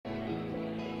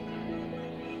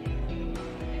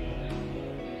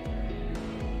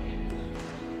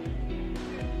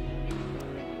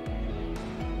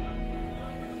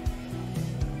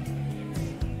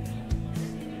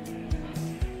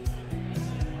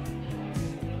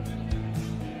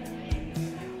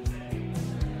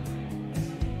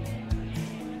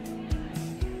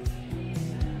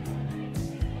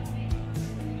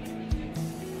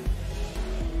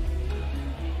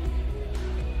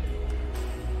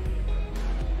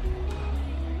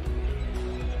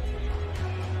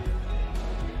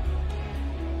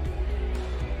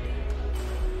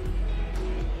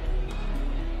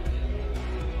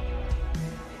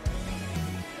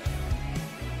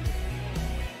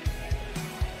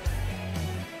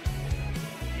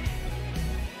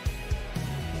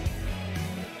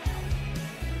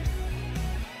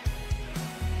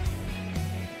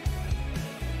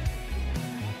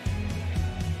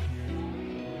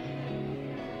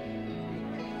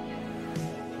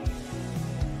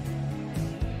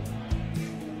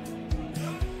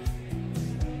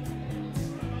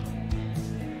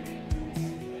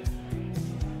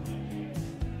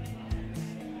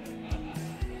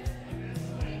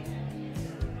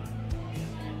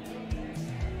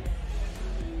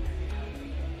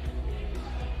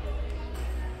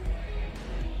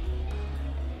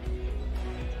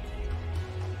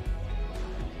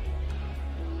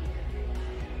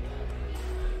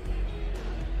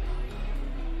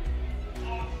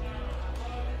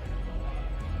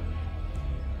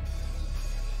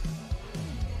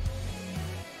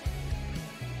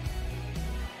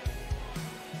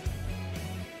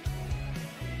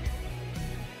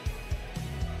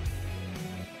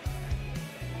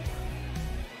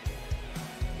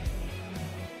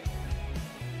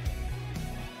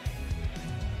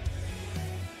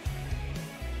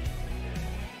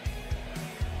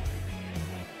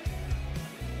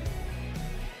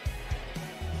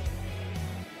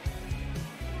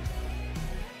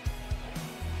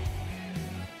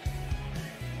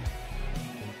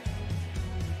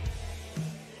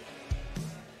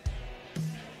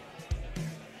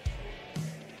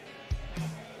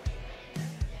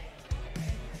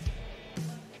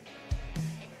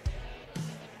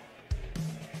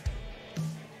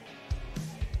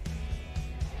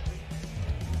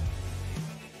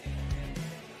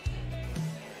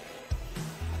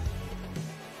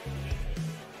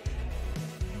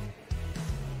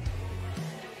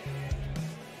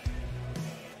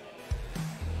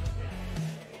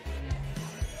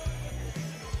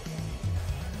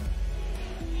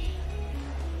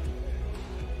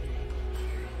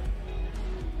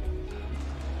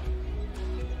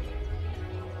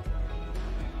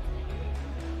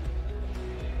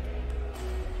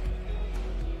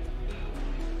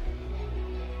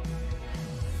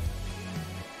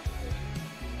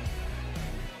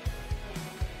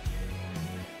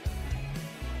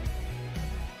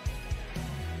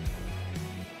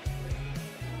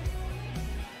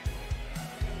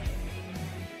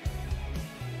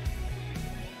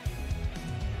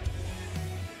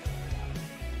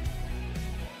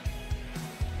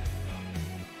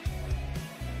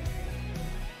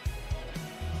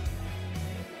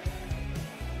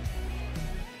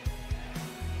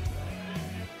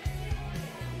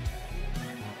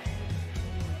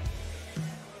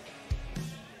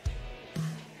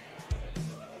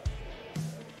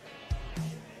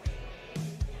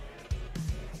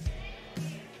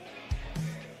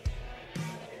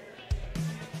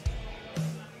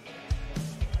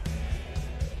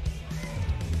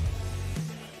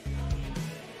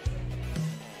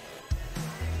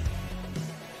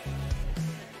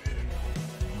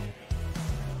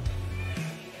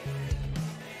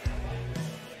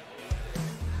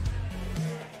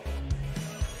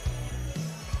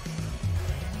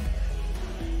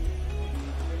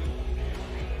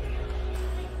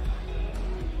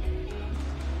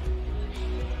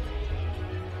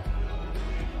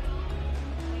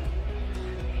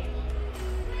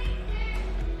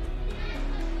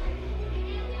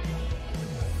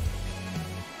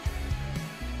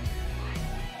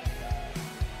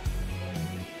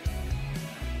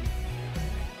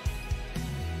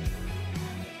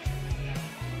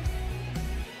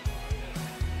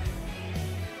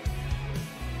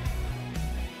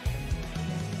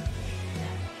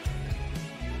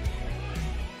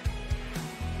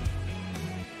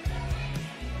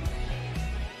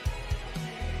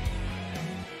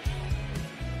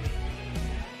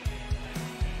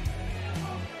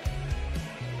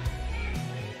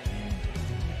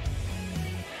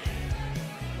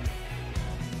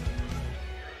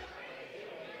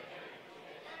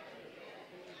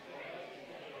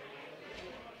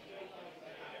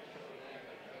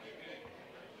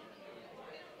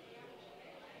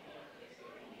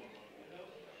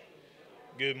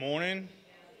Good morning.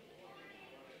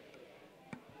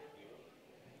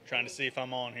 Trying to see if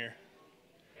I'm on here.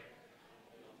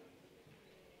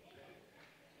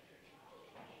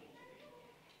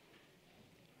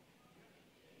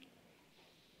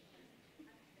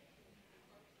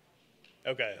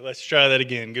 Okay, let's try that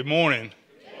again. Good morning.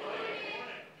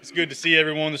 It's good to see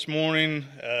everyone this morning.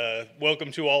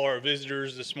 Welcome to all our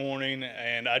visitors this morning.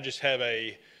 And I just have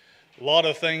a lot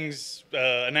of things,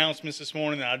 announcements this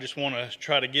morning, and I just want to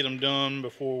try to get them done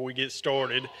before we get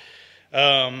started.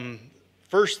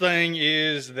 First thing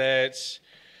is that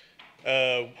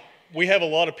we have a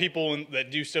lot of people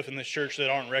that do stuff in this church that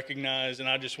aren't recognized, and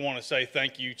I just want to say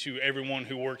thank you to everyone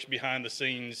who works behind the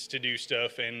scenes to do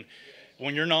stuff. And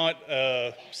when you're not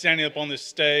standing up on this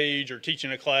stage or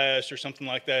teaching a class or something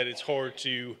like that, it's hard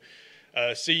to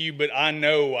see you. But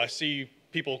I see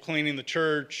people cleaning the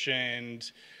church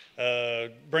and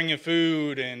bringing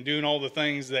food and doing all the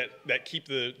things that keep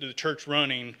the church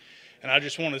running. And I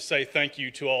just want to say thank you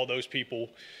to all those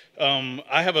people.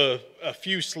 I have a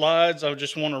few slides I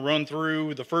just want to run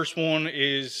through. The first one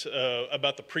is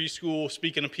about the preschool.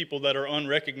 Speaking of people that are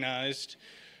unrecognized,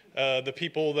 the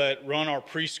people that run our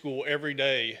preschool every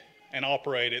day and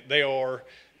operate it, they are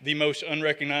the most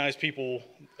unrecognized people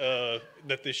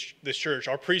that this church.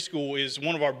 Our preschool is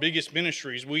one of our biggest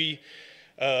ministries. We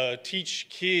teach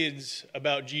kids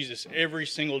about Jesus every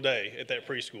single day at that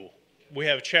preschool. We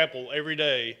have chapel every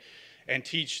day and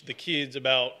teach the kids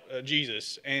about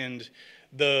Jesus. And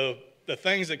the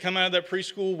things that come out of that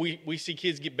preschool, we see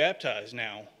kids get baptized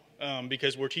now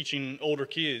because we're teaching older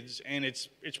kids, and it's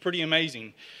pretty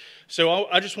amazing. So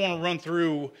I just want to run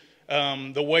through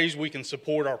the ways we can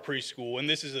support our preschool. And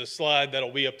this is a slide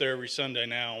that'll be up there every Sunday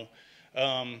now.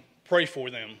 Pray for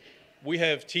them. We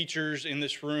have teachers in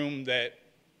this room that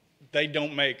they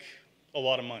don't make a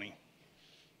lot of money.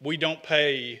 We don't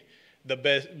pay the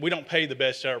best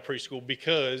at our preschool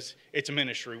because it's a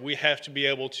ministry. We have to be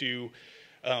able to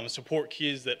support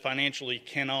kids that financially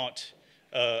cannot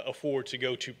afford to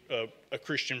go to a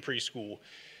Christian preschool.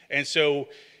 And so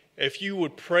if you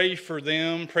would pray for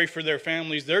them, pray for their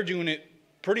families, they're doing it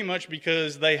pretty much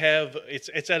because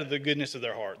it's out of the goodness of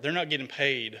their heart. They're not getting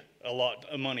paid a lot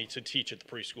of money to teach at the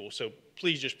preschool. So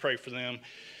please just pray for them.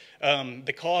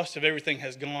 The cost of everything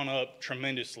has gone up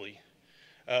tremendously.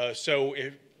 So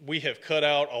we have cut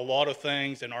out a lot of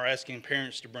things and are asking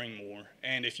parents to bring more.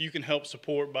 And if you can help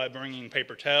support by bringing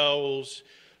paper towels,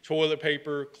 toilet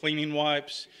paper, cleaning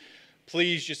wipes,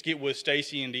 please just get with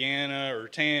Stacy and Deanna or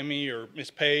Tammy or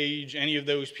Miss Page, any of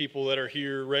those people that are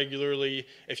here regularly.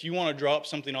 If you want to drop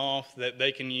something off that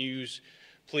they can use,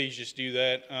 please just do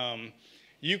that.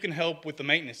 You can help with the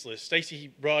maintenance list.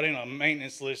 Stacy brought in a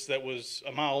maintenance list that was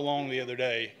a mile long the other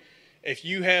day. If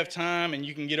you have time and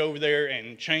you can get over there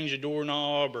and change a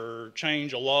doorknob or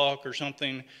change a lock or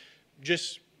something,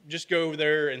 just go over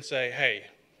there and say, hey,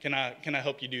 can I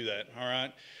help you do that? All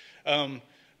right.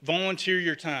 Volunteer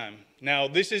your time. Now,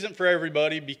 this isn't for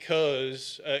everybody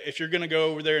because if you're going to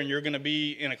go over there and you're going to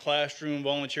be in a classroom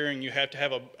volunteering, you have to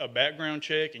have a background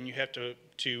check and you have to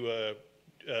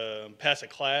pass a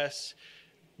class.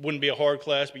 Wouldn't be a hard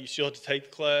class, but you still have to take the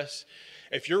class.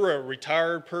 If you're a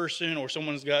retired person or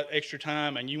someone's got extra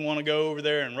time and you want to go over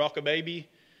there and rock a baby,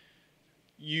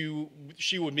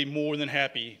 she would be more than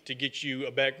happy to get you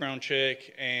a background check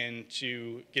and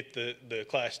to get the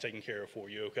class taken care of for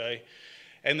you, okay?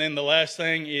 And then the last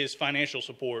thing is financial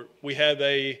support. We have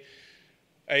a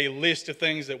list of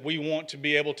things that we want to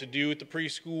be able to do at the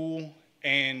preschool,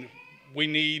 and we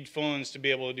need funds to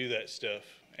be able to do that stuff.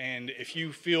 And if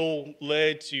you feel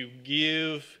led to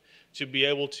give, to be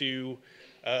able to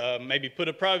maybe put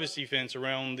a privacy fence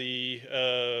around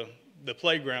the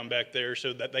playground back there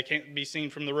so that they can't be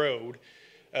seen from the road,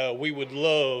 we would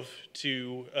love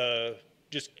to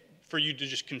for you to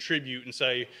just contribute and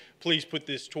say, please put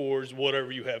this towards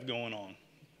whatever you have going on.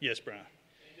 Yes, Brian. And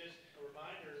just a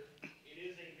reminder, it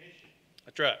is a mission.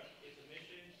 That's right. It's a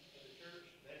mission of the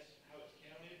church. That's how it's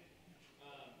counted.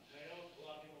 I know a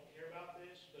lot of people don't care about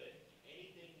this, but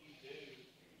anything you do,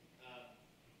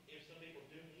 if some people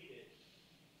do need it,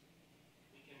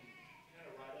 we can kind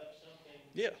of write up something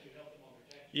to help them on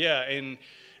their taxes. Yeah,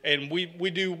 and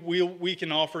we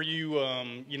can offer you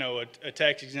a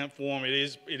tax exempt form. It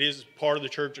is part of the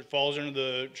church. It falls under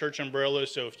the church umbrella.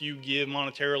 So if you give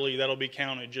monetarily, that'll be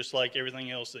counted just like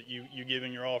everything else that you give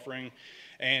in your offering.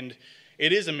 And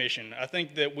it is a mission. I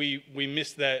think that we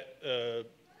miss that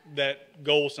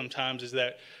goal sometimes, is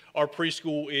that our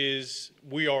preschool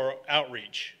we are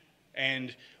outreach.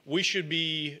 And we should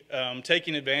be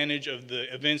taking advantage of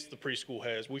the events the preschool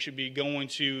has. We should be going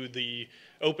to the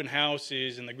open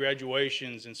houses and the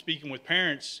graduations and speaking with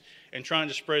parents and trying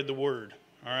to spread the word,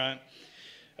 all right?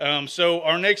 So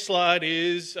our next slide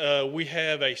is, we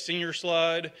have a senior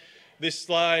slide. This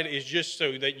slide is just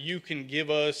so that you can give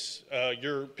us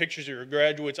your pictures of your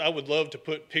graduates. I would love to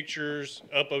put pictures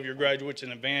up of your graduates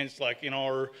in advance, like in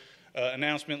our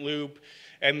announcement loop.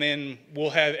 And then we'll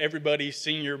have everybody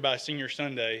senior by senior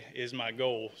Sunday is my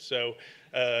goal. So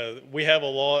we have a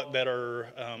lot that are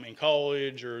in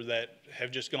college or that have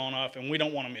just gone off, and we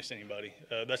don't want to miss anybody.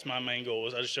 That's my main goal,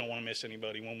 is I just don't want to miss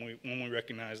anybody when we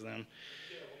recognize them.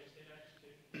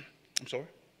 I'm sorry?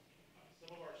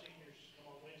 Some of our seniors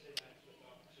come on Wednesday nights,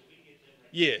 so we get them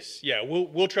recognized. Yes, yeah,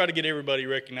 we'll try to get everybody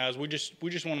recognized. We just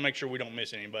want to make sure we don't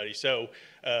miss anybody. So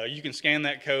you can scan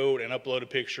that code and upload a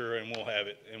picture, and we'll have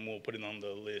it, and we'll put it on the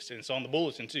list. And it's on the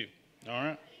bulletin too. All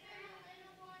right.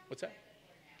 What's that?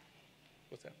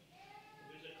 What's that?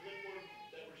 There's a clipboard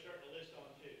that we're starting to list on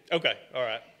too. Okay. All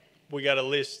right. We got a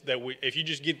list that if you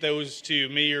just get those to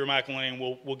me or Michael Lane,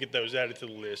 we'll get those added to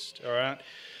the list. All right.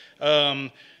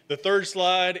 The third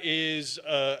slide is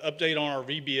update on our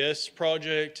VBS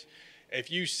project. If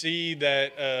you see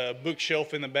that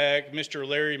bookshelf in the back, Mr.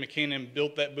 Larry McKinnon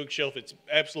built that bookshelf. It's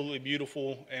absolutely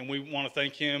beautiful, and we want to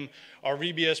thank him. Our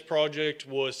VBS project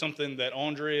was something that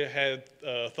Andrea had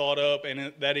thought up,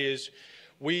 and that is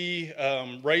we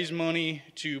raise money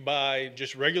to buy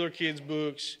just regular kids'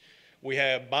 books. We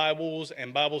have Bibles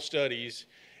and Bible studies.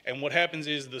 And what happens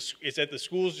is it's at the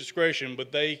school's discretion,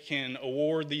 but they can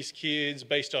award these kids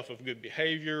based off of good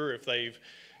behavior. If they've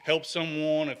helped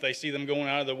someone, if they see them going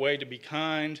out of their way to be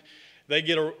kind, they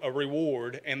get a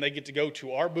reward, and they get to go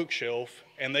to our bookshelf,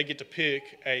 and they get to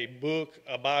pick a book,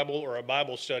 a Bible, or a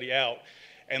Bible study out.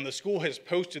 And the school has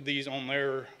posted these on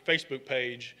their Facebook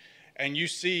page, and you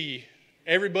see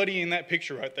everybody in that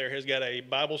picture right there has got a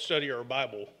Bible study or a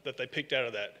Bible that they picked out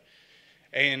of that.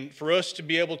 And for us to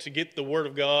be able to get the Word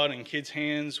of God in kids'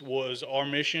 hands was our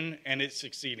mission, and it's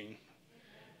succeeding.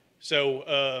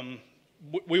 So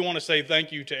we want to say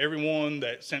thank you to everyone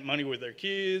that sent money with their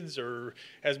kids or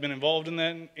has been involved in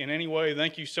that in any way.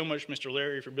 Thank you so much, Mr.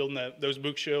 Larry, for building those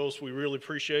bookshelves. We really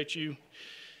appreciate you.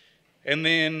 And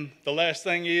then the last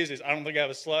thing is I don't think I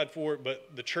have a slide for it, but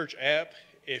the church app.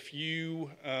 If you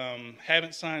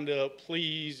haven't signed up,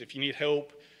 please, if you need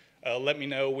help, let me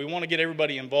know. We want to get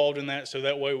everybody involved in that so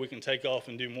that way we can take off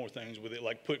and do more things with it,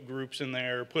 like put groups in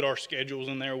there, put our schedules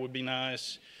in there would be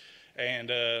nice.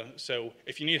 And so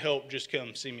if you need help, just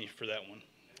come see me for that one.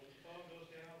 When the phone goes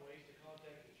down, ways to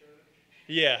contact the church.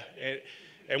 Yeah,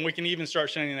 and we can even start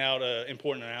sending out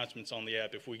important announcements on the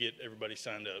app if we get everybody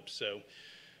signed up. So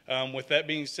with that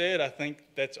being said, I think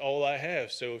that's all I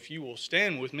have. So if you will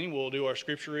stand with me, we'll do our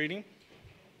scripture reading.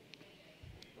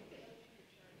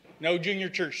 No junior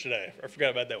church today. I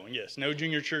forgot about that one. Yes, no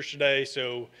junior church today,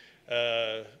 so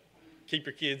keep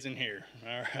your kids in here.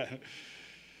 All right.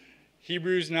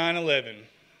 Hebrews 9:11.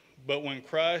 But when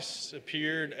Christ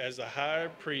appeared as the high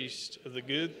priest of the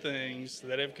good things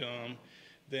that have come,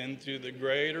 then through the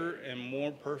greater and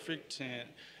more perfect tent,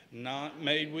 not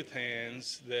made with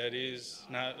hands, that is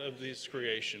not of this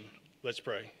creation. Let's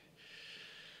pray.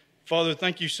 Father,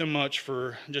 thank you so much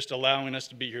for just allowing us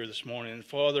to be here this morning. And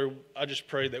Father, I just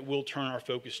pray that we'll turn our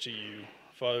focus to you.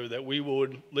 Father, that we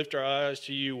would lift our eyes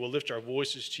to you, we'll lift our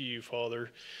voices to you, Father.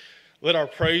 Let our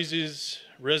praises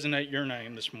resonate your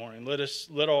name this morning.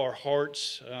 Let our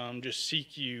hearts just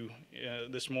seek you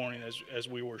this morning as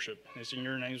we worship. It's in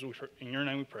your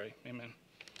name we pray. Amen.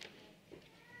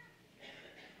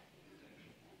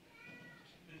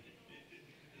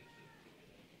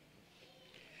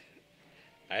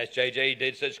 I asked JJ, he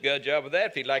did such a good job of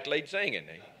that, if he'd like to lead singing.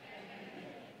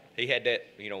 He had that,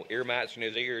 ear mites in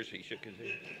his ears. He shook his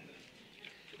head.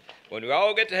 When we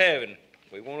all get to heaven,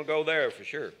 we want to go there for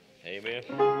sure. Amen.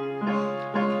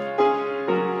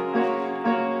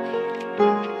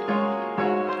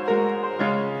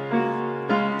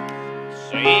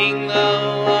 Sing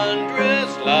the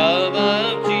wondrous love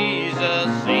of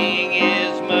Jesus, sing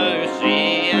his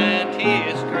mercy and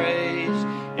his grace.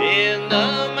 In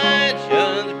the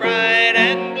mansions bright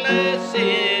and blessed,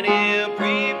 he'll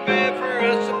prepare for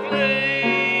us a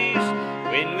place.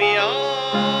 When we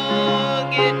all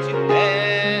get to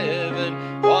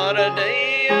heaven, what a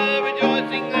day of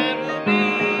rejoicing that will be.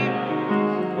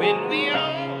 When we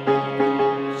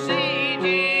all see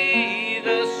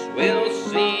Jesus, we'll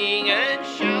sing and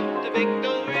shout the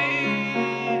victory.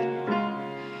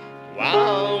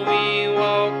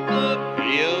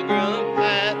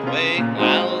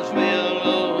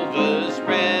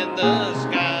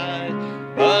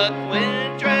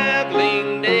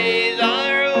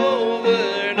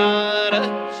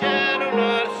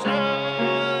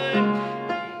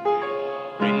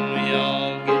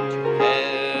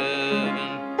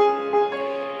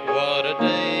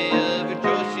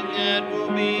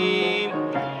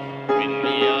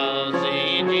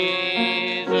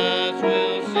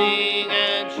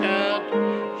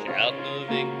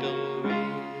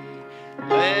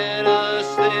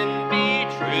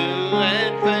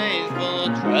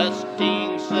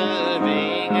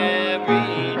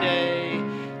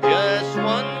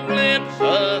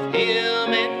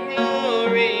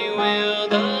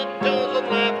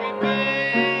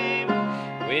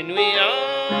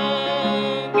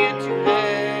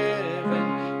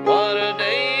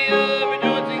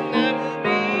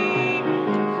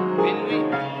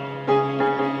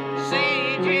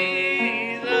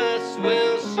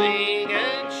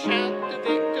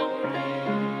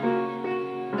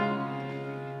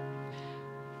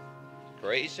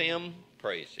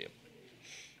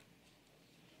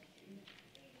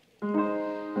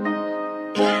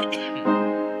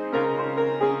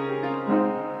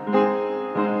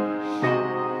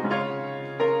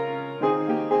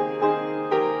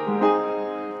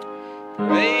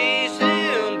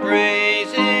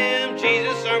 Praise Him,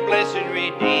 Jesus our blessed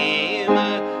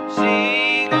Redeemer.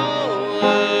 Sing, oh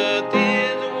earth,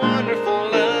 His wonderful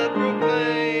love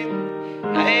proclaim.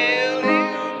 Hail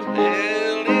Him,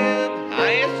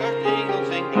 highest archangels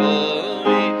in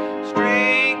glory.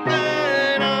 Strength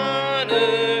and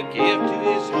honor give to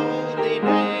His holy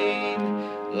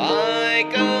name.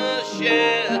 Like a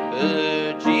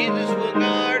shepherd, Jesus will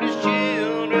guard His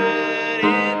children.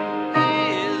 In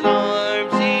His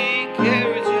arms He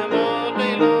carries them all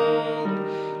day long.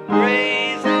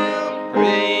 Praise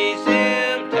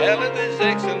Him, tell of His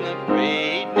excellent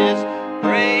greatness.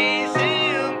 Praise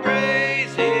Him,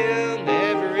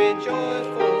 every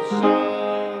joyful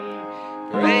song.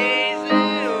 Praise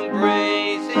Him,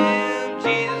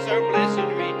 Jesus our blessed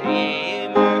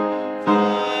Redeemer. For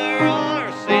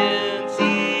our sins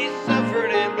He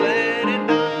suffered and bled and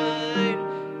died.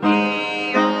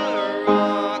 He our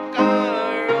rock,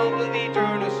 our hope of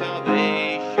eternal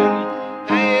salvation.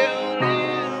 Hail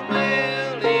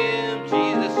Him,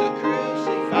 Jesus the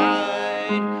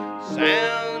crucified.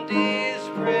 Sound His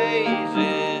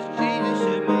praises, Jesus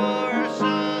who bore our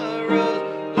sorrows.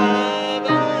 Love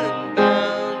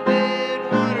unbounded,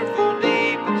 wonderful,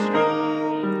 deep and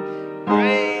strong.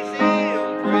 Praise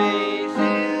Him,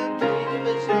 tell of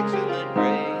His excellent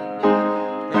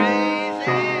greatness. Praise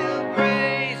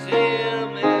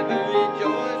Him, every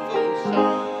joyful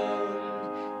song.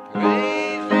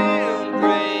 Praise Him,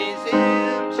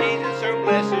 Jesus our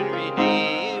blessed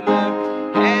Redeemer.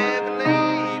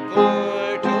 Heavenly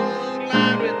portals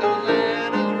lined with those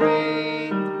letters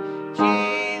ring.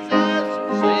 Jesus,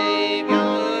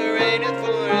 Savior, reigneth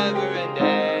forever and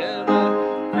ever.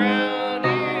 Crown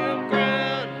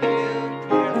Him,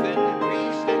 perfect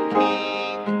priest and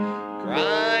King.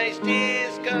 Christ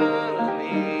is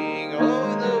coming,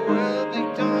 o'er the world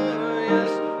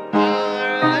victorious. Power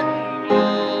and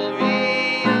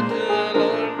glory unto the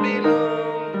Lord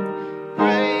belong.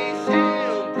 Praise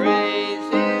Him,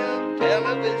 tell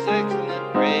of His excellent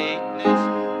greatness.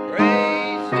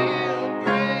 Praise Him,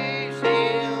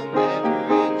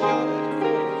 every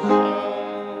joyful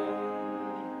song.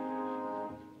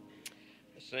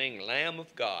 Sing Lamb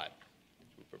of God.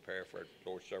 We prepare for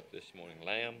Lord's Supper this morning.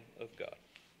 Lamb of God.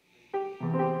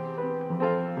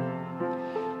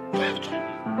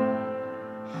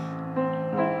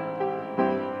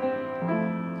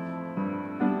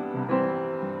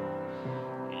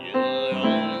 Your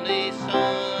only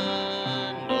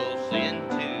Son, no sin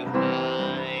to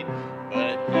hide,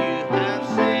 but you have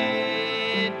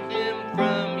sent Him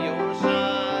from your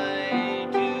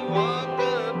side to walk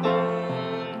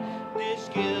upon this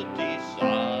guilty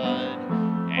sod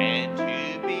and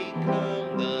to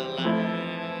become the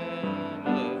Lamb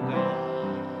of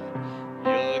God.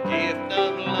 Your gift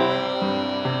of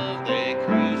love they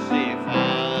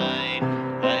crucified,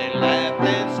 they laughed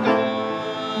and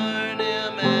scorned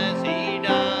Him as He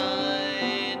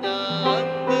died. The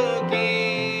humble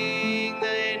King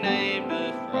they named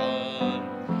a fraud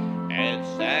and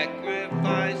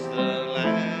sacrificed the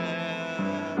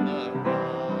Lamb of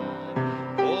God.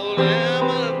 Oh, Lamb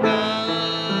of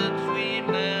God, sweet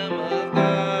Lamb of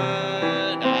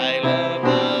God, I love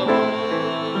the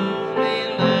holy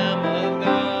Lamb of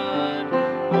God.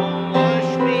 Oh,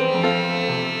 wash me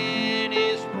in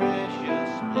His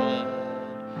precious blood,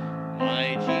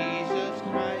 my Jesus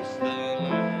Christ, the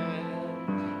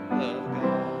Lamb of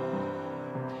God.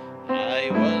 I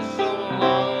was so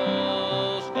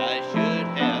lost I should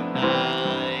have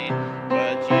died,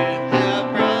 but you have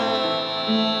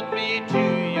brought me to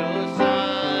your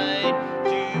side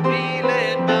to be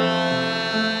led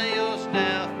by your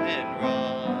staff and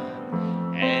rod,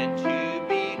 and to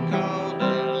be called a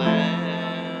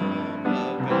Lamb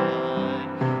of God.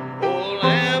 Oh,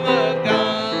 Lamb of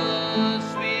God,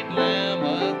 sweet Lamb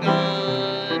of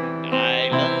God, I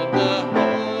love the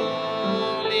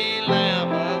holy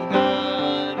Lamb of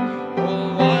God.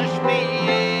 Oh, wash me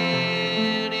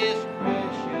in His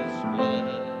precious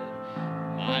blood,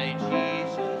 my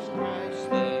Jesus Christ,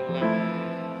 the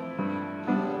Lamb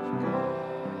of God.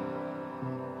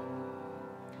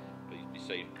 Please be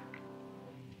seated.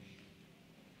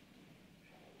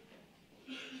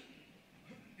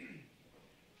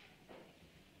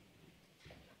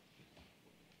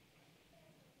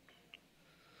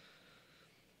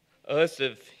 Us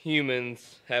as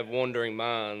humans have wandering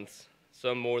minds,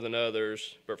 some more than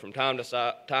others, but from time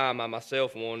to time I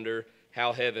myself wonder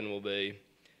how heaven will be.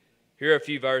 Here are a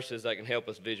few verses that can help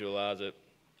us visualize it.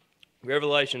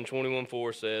 Revelation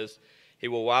 21:4 says, He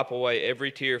will wipe away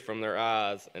every tear from their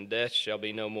eyes, and death shall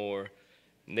be no more.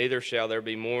 Neither shall there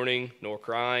be mourning, nor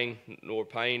crying, nor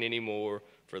pain any more,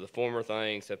 for the former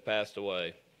things have passed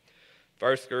away.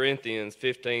 1 Corinthians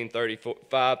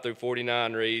 15:35 through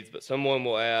 49 reads, But someone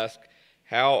will ask,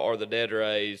 How are the dead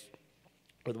raised?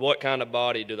 With what kind of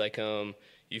body do they come?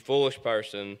 You foolish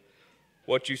person,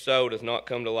 what you sow does not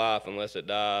come to life unless it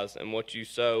dies, and what you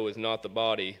sow is not the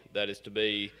body that is to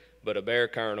be, but a bare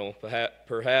kernel,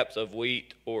 perhaps of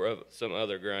wheat or of some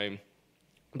other grain.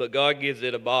 But God gives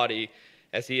it a body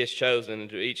as he has chosen, and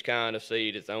to each kind of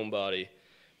seed its own body.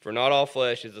 For not all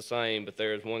flesh is the same, but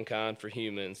there is one kind for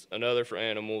humans, another for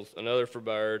animals, another for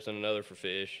birds, and another for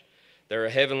fish. There are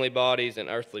heavenly bodies and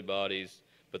earthly bodies,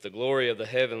 but the glory of the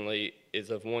heavenly is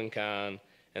of one kind,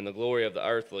 and the glory of the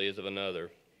earthly is of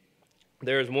another.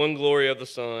 There is one glory of the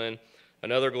sun,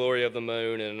 another glory of the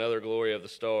moon, and another glory of the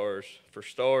stars, for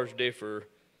stars differ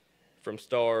from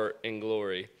star in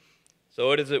glory.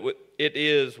 So it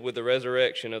is with the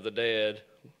resurrection of the dead.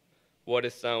 What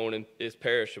is sown is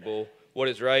perishable, what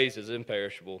is raised is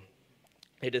imperishable.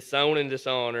 It is sown in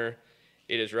dishonor,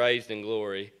 it is raised in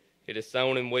glory. It is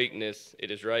sown in weakness,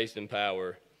 it is raised in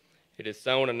power. It is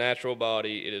sown a natural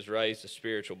body, it is raised a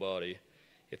spiritual body.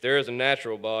 If there is a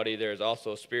natural body, there is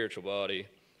also a spiritual body.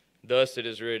 Thus it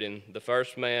is written, the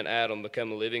first man, Adam,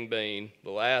 became a living being,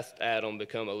 the last Adam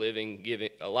became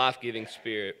a life-giving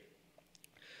spirit.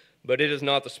 But it is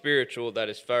not the spiritual that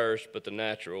is first, but the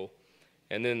natural,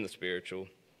 and then the spiritual.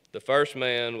 The first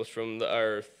man was from the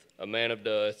earth, a man of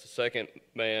dust. The second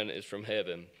man is from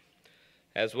heaven.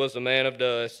 As was the man of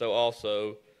dust, so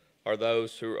also are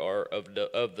those who are of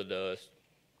the dust.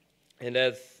 And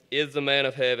as is the man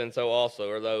of heaven, so also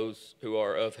are those who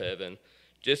are of heaven.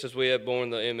 Just as we have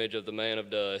borne the image of the man of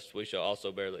dust, we shall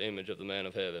also bear the image of the man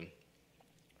of heaven.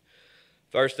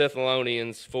 1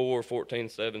 Thessalonians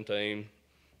 4:14-17.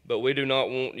 But we do not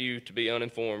want you to be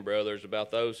uninformed, brothers,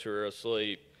 about those who are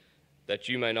asleep, that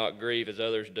you may not grieve as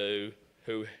others do,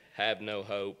 who have no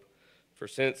hope. For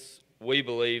since we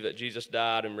believe that Jesus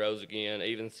died and rose again,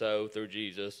 even so, through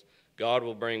Jesus, God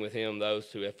will bring with him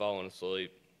those who have fallen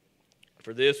asleep.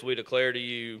 For this we declare to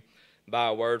you by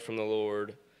a word from the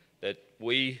Lord, that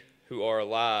we who are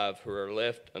alive, who are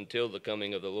left until the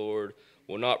coming of the Lord,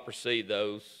 will not precede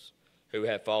those who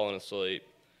have fallen asleep.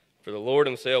 For the Lord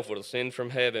himself will descend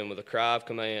from heaven with a cry of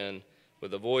command,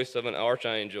 with the voice of an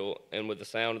archangel, and with the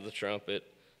sound of the trumpet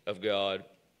of God.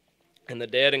 And the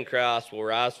dead in Christ will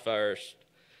rise first.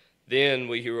 Then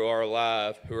we who are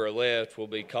alive, who are left, will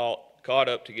be caught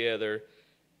up together,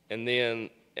 and then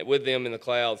with them in the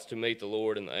clouds to meet the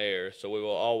Lord in the air. So we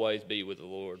will always be with the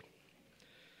Lord.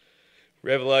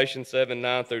 Revelation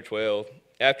 7:9-12.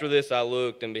 After this I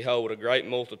looked, and behold, a great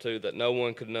multitude that no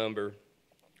one could number,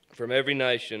 from every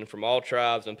nation, from all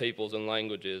tribes and peoples and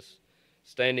languages,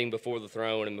 standing before the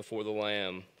throne and before the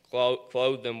Lamb,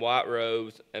 clothed in white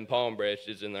robes and palm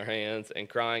branches in their hands, and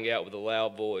crying out with a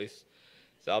loud voice,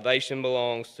 Salvation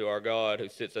belongs to our God who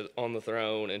sits on the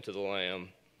throne and to the Lamb.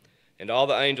 And all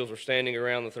the angels were standing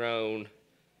around the throne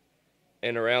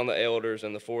and around the elders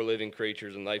and the four living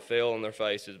creatures, and they fell on their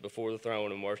faces before the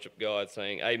throne and worshiped God,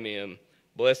 saying, Amen.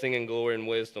 Blessing and glory and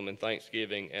wisdom and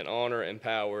thanksgiving and honor and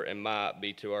power and might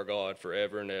be to our God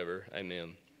forever and ever.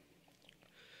 Amen.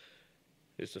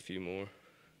 Just a few more.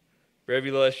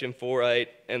 Revelation 4:8.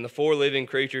 And the four living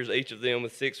creatures, each of them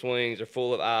with 6 wings, are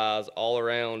full of eyes all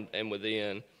around and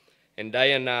within. And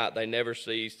day and night they never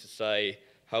cease to say,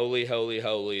 Holy, holy,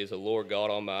 holy is the Lord God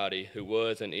Almighty, who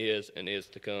was and is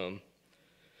to come.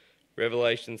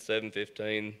 Revelation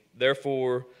 7:15.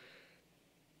 Therefore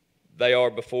they are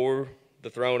before the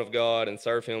throne of God, and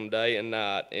serve him day and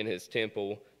night in his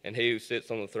temple, and he who sits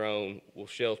on the throne will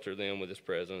shelter them with his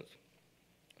presence.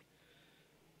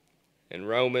 In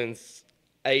Romans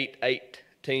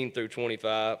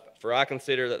 8:18-25, for I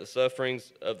consider that the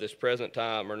sufferings of this present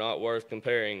time are not worth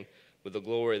comparing with the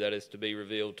glory that is to be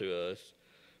revealed to us.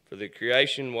 For the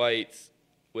creation waits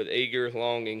with eager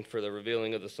longing for the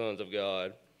revealing of the sons of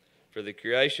God. For the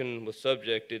creation was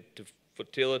subjected to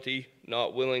futility,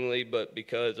 not willingly, but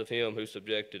because of him who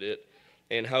subjected it,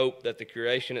 in hope that the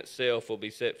creation itself will be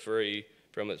set free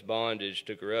from its bondage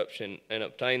to corruption and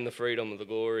obtain the freedom of the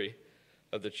glory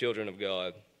of the children of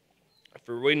God.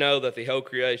 For we know that the whole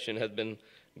creation has been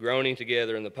groaning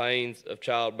together in the pains of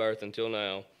childbirth until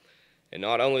now. And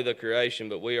not only the creation,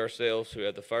 but we ourselves who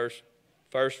have the first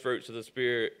fruits of the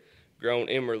Spirit groan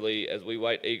inwardly as we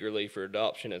wait eagerly for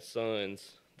adoption as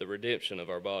sons, the redemption of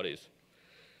our bodies.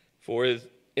 For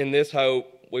in this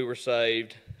hope we were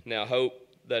saved. Now hope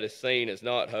that is seen is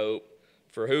not hope.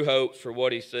 For who hopes for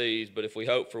what he sees? But if we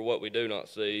hope for what we do not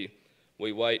see,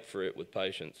 we wait for it with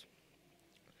patience.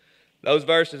 Those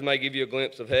verses may give you a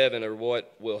glimpse of heaven or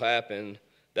what will happen.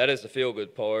 That is the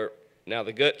feel-good part. Now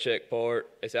the gut check part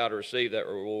is how to receive that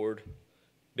reward.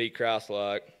 Be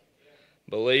Christ-like.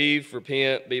 Believe,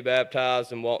 repent, be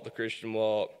baptized, and walk the Christian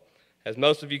walk. As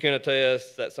most of you can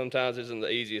attest, that sometimes isn't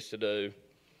the easiest to do.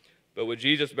 But with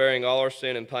Jesus bearing all our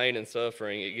sin and pain and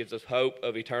suffering, it gives us hope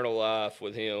of eternal life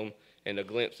with him and a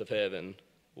glimpse of heaven.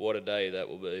 What a day that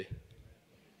will be.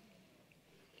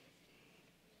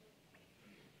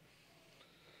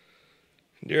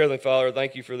 Dear Heavenly Father,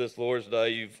 thank you for this Lord's Day.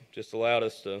 You've just allowed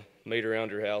us to meet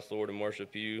around your house, Lord, and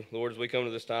worship you. Lord, as we come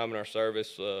to this time in our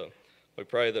service, we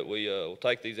pray that we will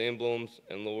take these emblems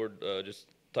and, Lord, just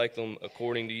take them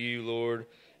according to you, Lord,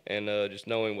 and just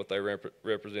knowing what they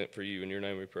represent for you. In your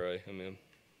name we pray. Amen.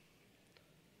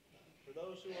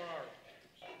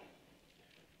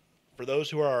 For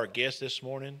those who are our guests this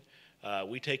morning,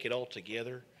 we take it all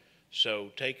together.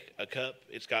 So take a cup.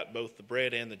 It's got both the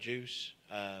bread and the juice.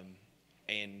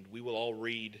 And we will all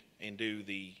read and do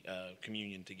the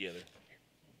communion together.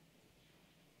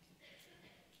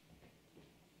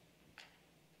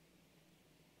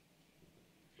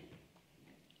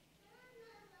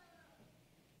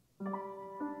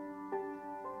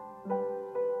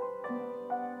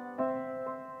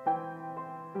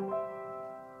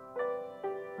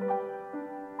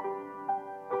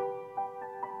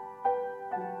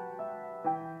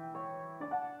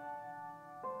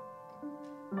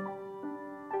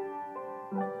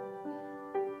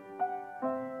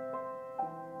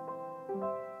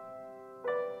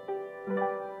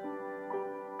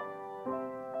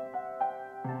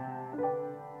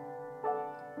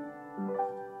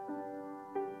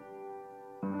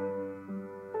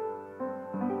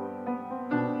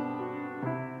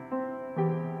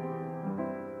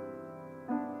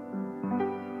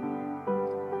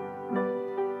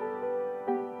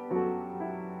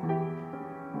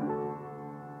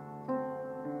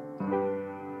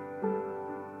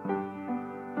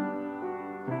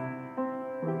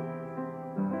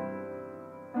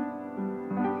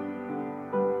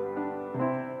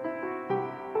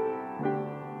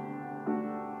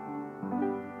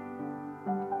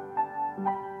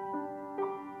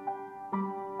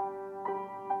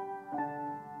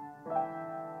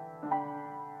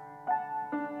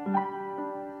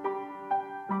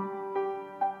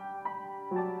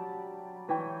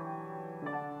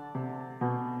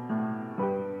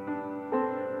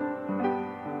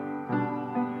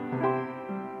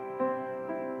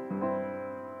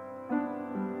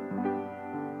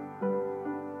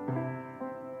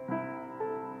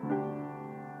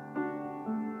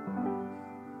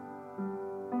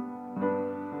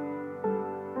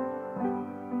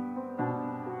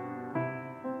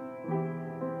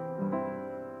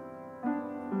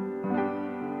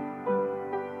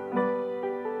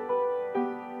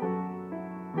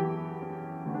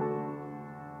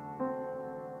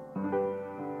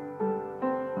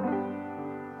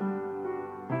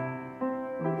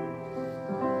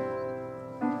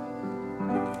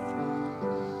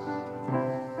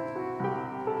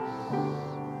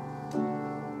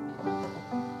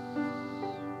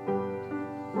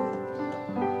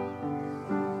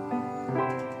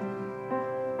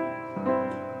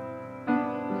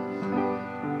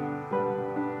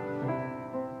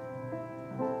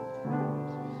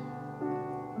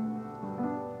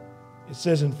 It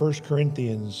says in 1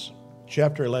 Corinthians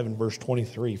chapter 11, verse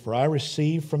 23, "For I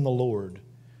received from the Lord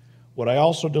what I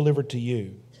also delivered to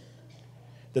you,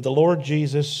 that the Lord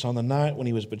Jesus, on the night when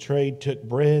he was betrayed, took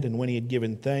bread, and when he had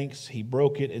given thanks, he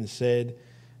broke it and said,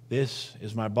 'This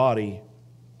is my body,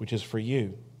 which is for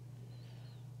you.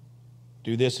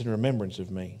 Do this in remembrance of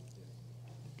me.'"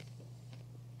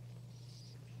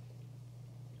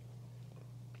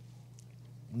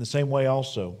 In the same way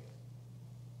also,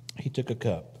 he took a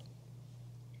cup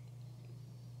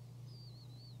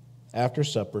after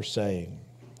supper, saying,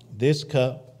 "This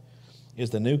cup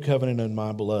is the new covenant in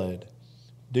my blood.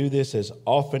 Do this as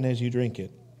often as you drink it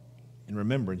in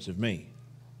remembrance of me."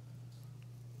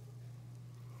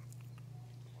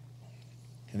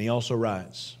 And he also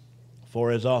writes, "For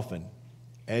as often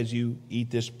as you eat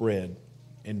this bread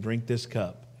and drink this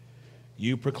cup,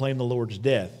 you proclaim the Lord's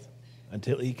death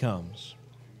until he comes."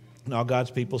 And all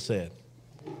God's people said,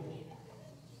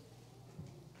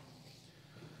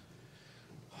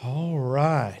 all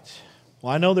right.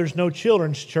 Well, I know there's no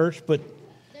children's church, but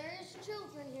There is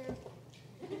children here.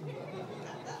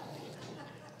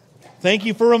 thank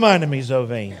you for reminding me,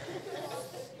 Zovane.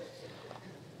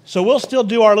 So we'll still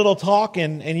do our little talk,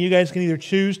 and you guys can either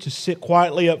choose to sit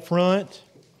quietly up front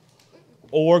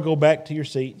or go back to your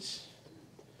seats.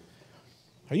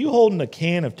 Are you holding a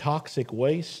can of toxic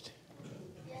waste?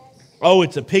 Yes. Oh,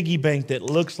 it's a piggy bank that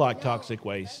looks like toxic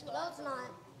waste. No, it's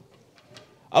not.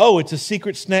 Oh, it's a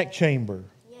secret snack chamber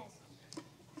Yes.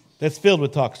 that's filled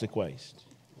with toxic waste.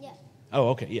 Yes. Oh,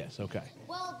 okay. Yes, okay.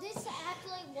 Well, this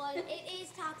actually was, it is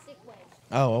toxic waste.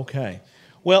 Oh, okay.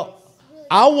 Well,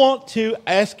 I want to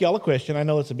ask y'all a question. I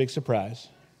know it's a big surprise.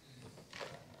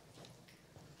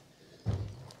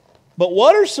 But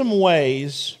what are some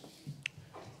ways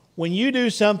when you do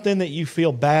something that you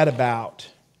feel bad about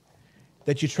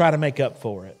that you try to make up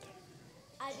for it?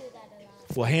 I do that a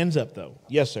lot. Well, hands up, though.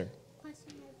 Yes, sir.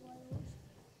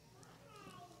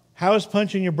 How is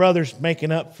punching your brothers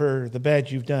making up for the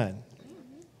bad you've done?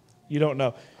 You don't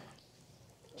know.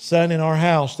 Son, in our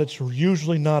house, that's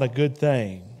usually not a good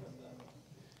thing,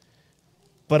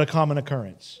 but a common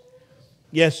occurrence.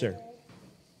 Yes, sir.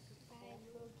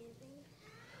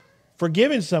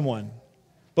 Forgiving someone.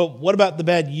 But what about the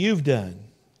bad you've done?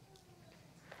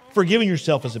 Forgiving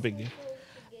yourself is a big deal.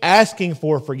 Asking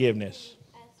for forgiveness.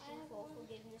 Asking for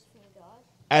forgiveness from God.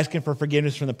 Asking for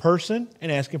forgiveness from the person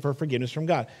and asking for forgiveness from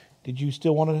God. Did you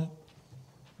still want to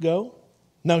go?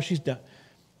 No, she's done.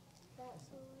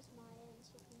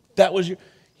 That was your...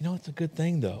 You know, it's a good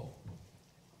thing, though.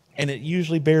 And it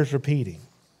usually bears repeating.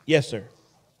 Yes, sir.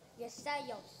 You say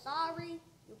you're sorry,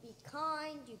 you be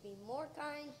kind, you be more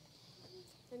kind,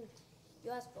 and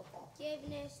you ask for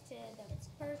forgiveness to this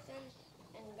person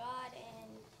and God,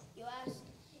 and you ask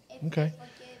if Okay. they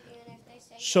forgive you, and if they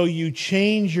say So you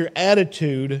change your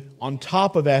attitude on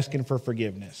top of asking for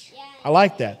forgiveness. Yeah. I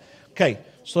like that. Okay,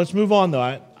 so let's move on,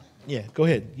 though. Yeah, go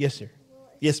ahead. Yes, sir.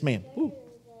 Yes, ma'am. Ooh.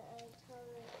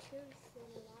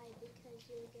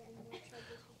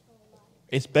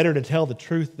 It's better to tell the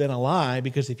truth than a lie,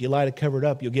 because if you lie to cover it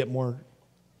up, you'll get more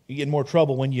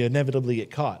trouble when you inevitably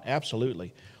get caught.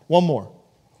 Absolutely. One more.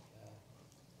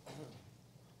 As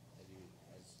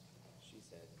she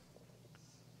said,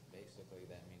 basically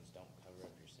that means don't cover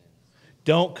up your sins.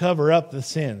 Don't cover up the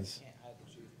sins. You can't hide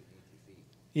the truth beneath your feet.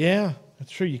 Yeah,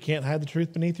 that's true. You can't hide the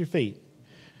truth beneath your feet.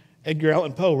 Edgar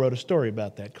Allan Poe wrote a story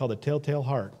about that called The Telltale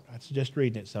Heart. I suggest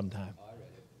reading it sometime. Oh, I read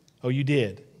it. Oh, you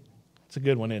did? It's a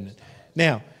good one, isn't it?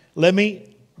 Now, let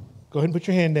me go ahead and put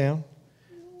your hand down.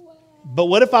 But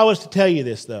what if I was to tell you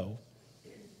this, though?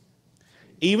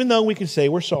 Even though we can say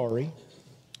we're sorry,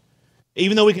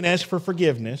 even though we can ask for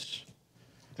forgiveness,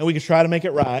 and we can try to make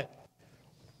it right,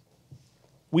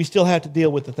 we still have to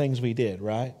deal with the things we did,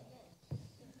 right?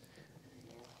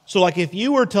 So, like, if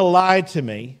you were to lie to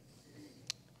me,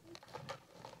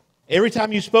 every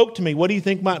time you spoke to me, what do you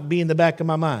think might be in the back of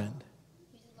my mind?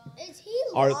 is he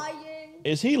Are- lying?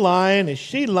 Is he lying? Is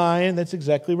she lying? That's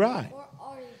exactly right. Or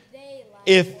are they lying?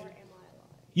 If or am I lying?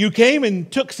 you came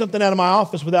and took something out of my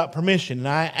office without permission, and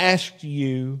I asked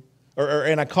you,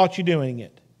 and I caught you doing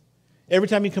it, every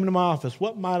time you come to my office,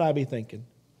 what might I be thinking?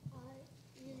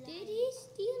 Did he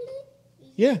steal it?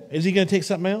 Yeah, is he going to take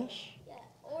something else? Yeah.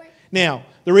 Or Now,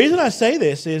 the reason I say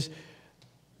this is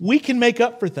we can make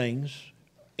up for things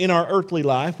in our earthly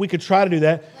life. We could try to do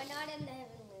that. but not in the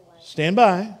heavenly life. Stand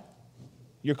by.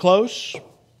 You're close,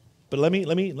 but let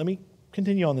me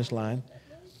continue on this line.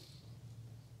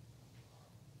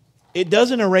 It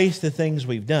doesn't erase the things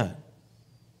we've done.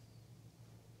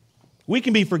 We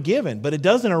can be forgiven, but it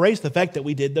doesn't erase the fact that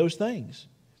we did those things.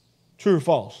 True or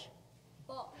false?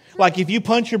 Well, Like if you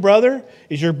punch your brother,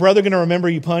 is your brother going to remember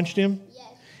you punched him? yes.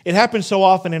 It happens so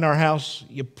often in our house,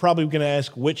 you're probably going to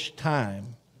ask which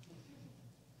time.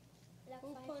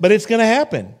 But it's going to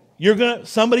happen.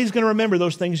 Somebody's going to remember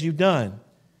those things you've done.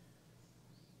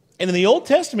 And in the Old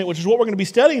Testament, which is what we're going to be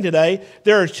studying today,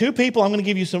 there are two people. I'm going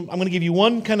to give you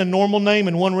one kind of normal name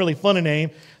and one really funny name.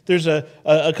 There's a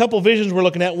couple visions we're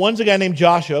looking at. One's a guy named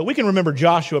Joshua. We can remember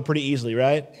Joshua pretty easily,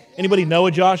 right? Anybody know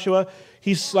a Joshua?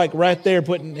 He's like right there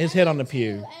putting his head on the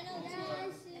pew.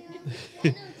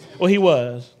 Well, he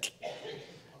was.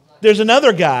 There's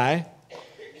another guy,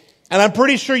 and I'm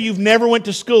pretty sure you've never went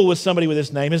to school with somebody with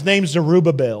this name. His name's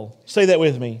Zerubbabel. Say that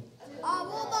with me.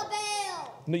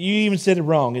 You even said it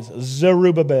wrong. It's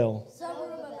Zerubbabel.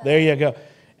 There you go.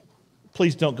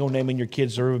 Please don't go naming your kid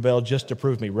Zerubbabel just to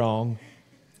prove me wrong.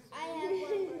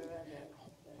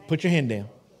 Put your hand down.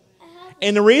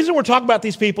 And the reason we're talking about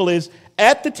these people is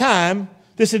at the time,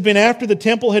 this had been after the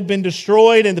temple had been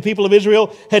destroyed and the people of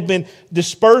Israel had been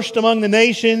dispersed among the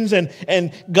nations,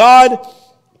 and God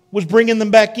was bringing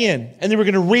them back in, and they were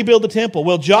going to rebuild the temple.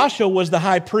 Well, Joshua was the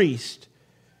high priest.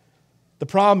 The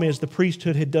problem is the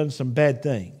priesthood had done some bad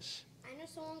things.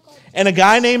 And a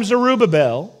guy named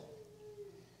Zerubbabel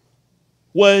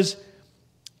was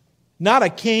not a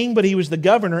king, but he was the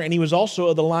governor, and he was also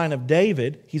of the line of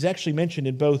David. He's actually mentioned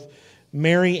in both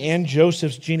Mary and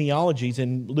Joseph's genealogies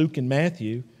in Luke and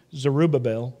Matthew,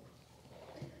 Zerubbabel.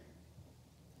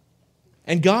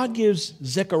 And God gives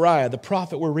Zechariah, the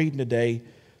prophet we're reading today,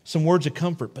 some words of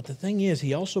comfort. But the thing is,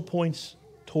 he also points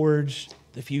towards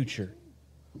the future.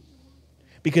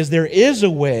 Because there is a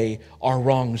way our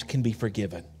wrongs can be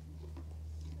forgiven.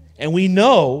 And we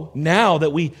know now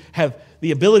that we have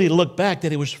the ability to look back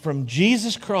that it was from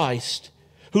Jesus Christ,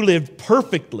 who lived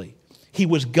perfectly. He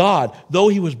was God. Though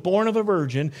he was born of a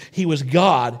virgin, he was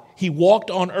God. He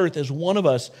walked on earth as one of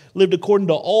us, lived according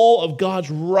to all of God's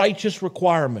righteous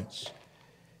requirements.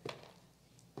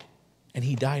 And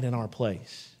he died in our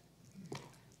place.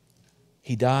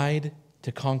 He died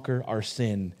to conquer our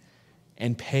sin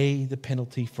and pay the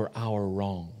penalty for our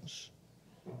wrongs.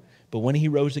 But when he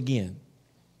rose again,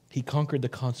 he conquered the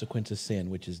consequence of sin,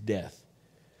 which is death.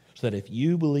 So that if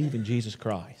you believe in Jesus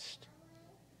Christ,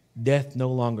 death no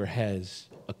longer has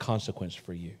a consequence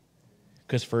for you.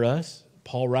 Because for us,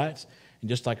 Paul writes, and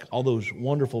just like all those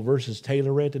wonderful verses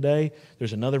Taylor read today,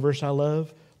 there's another verse I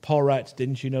love. Paul writes,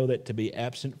 didn't you know that to be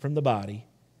absent from the body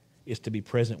is to be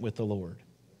present with the Lord?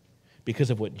 Because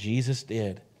of what Jesus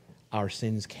did, our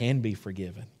sins can be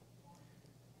forgiven.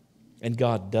 And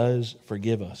God does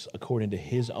forgive us according to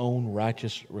his own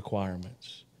righteous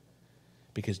requirements.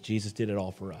 Because Jesus did it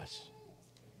all for us.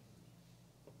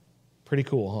 Pretty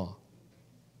cool, huh?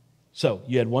 So,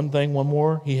 you had one thing, one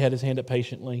more. He had his hand up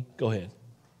patiently. Go ahead.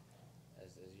 As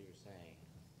you were saying,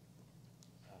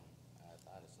 I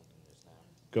thought of something just now.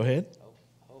 Go ahead.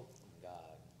 Hope from God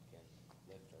can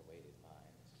lift our weighted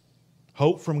minds.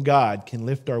 Hope from God can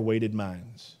lift our weighted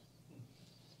minds.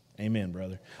 Amen,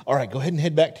 brother. All right, go ahead and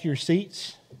head back to your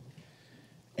seats.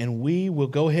 And we will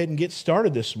go ahead and get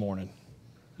started this morning.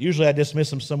 Usually I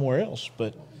dismiss them somewhere else,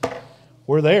 but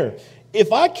we're there.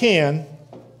 If I can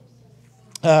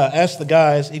ask the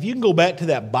guys, if you can go back to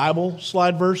that Bible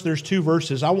slide verse, there's 2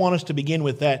 verses. I want us to begin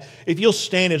with that. If you'll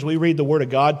stand as we read the Word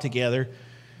of God together.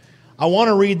 I want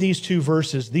to read these 2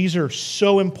 verses. These are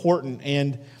so important,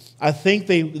 and I think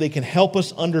they can help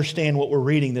us understand what we're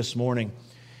reading this morning.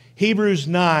 Hebrews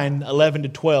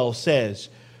 9:11-12 says,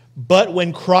 "But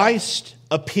when Christ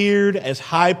appeared as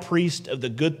high priest of the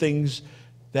good things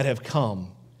that have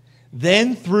come,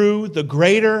 then through the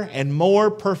greater and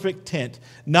more perfect tent,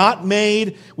 not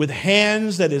made with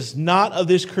hands, that is not of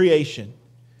this creation,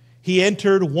 he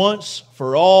entered once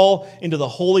for all into the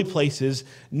holy places,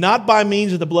 not by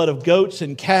means of the blood of goats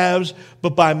and calves,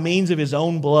 but by means of his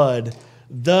own blood,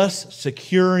 thus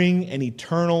securing an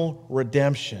eternal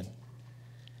redemption."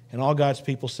 And all God's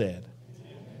people said,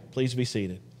 please be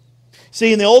seated.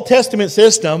 See, in the Old Testament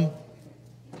system,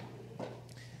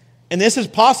 and this is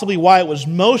possibly why it was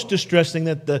most distressing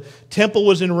that the temple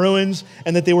was in ruins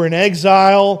and that they were in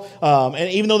exile,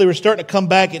 and even though they were starting to come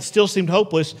back, it still seemed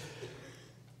hopeless,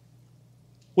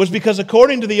 was because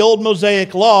according to the old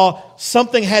Mosaic law,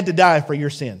 something had to die for your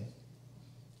sin.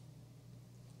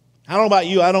 I don't know about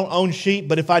you, I don't own sheep,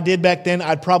 but if I did back then,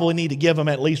 I'd probably need to give them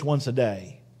at least once a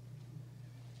day.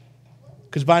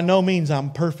 Because by no means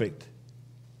I'm perfect.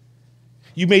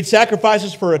 You made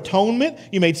sacrifices for atonement.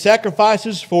 You made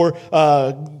sacrifices for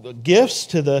gifts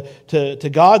to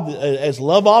God as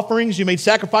love offerings. You made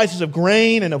sacrifices of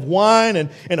grain and of wine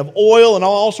and of oil and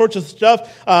all sorts of stuff.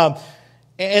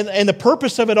 And the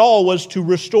purpose of it all was to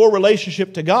restore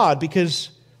relationship to God because,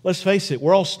 let's face it,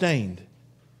 we're all stained.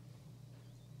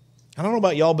 I don't know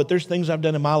about y'all, but there's things I've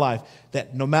done in my life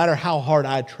that no matter how hard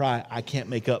I try, I can't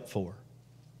make up for.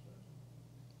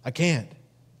 I can't.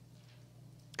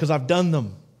 Because I've done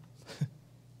them.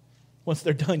 Once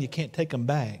they're done, you can't take them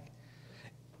back.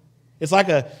 It's like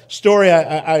a story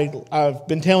I've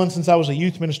been telling since I was a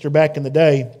youth minister back in the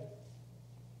day.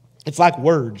 It's like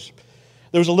words.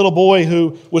 There was a little boy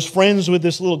who was friends with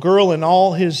this little girl and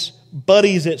all his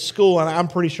buddies at school, and I'm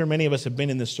pretty sure many of us have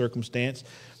been in this circumstance,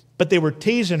 but they were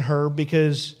teasing her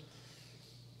because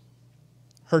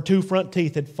her 2 front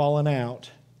teeth had fallen out.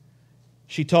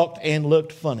 She talked and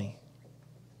looked funny.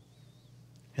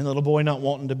 And the little boy, not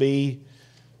wanting to be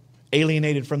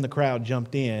alienated from the crowd,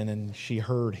 jumped in, and she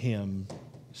heard him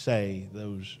say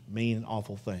those mean and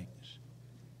awful things.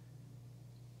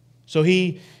 So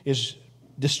he is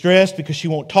distressed because she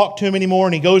won't talk to him anymore,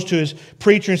 and he goes to his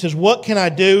preacher and says, "What can I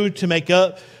do to make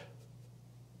up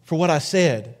for what I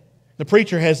said?" The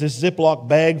preacher has this Ziploc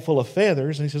bag full of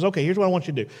feathers, and he says, "Okay, here's what I want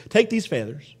you to do. Take these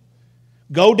feathers,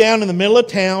 go down in the middle of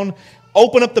town,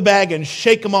 open up the bag, and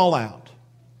shake them all out."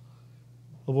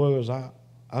 The boy goes, I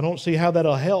don't see how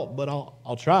that'll help, but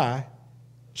I'll try.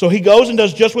 So he goes and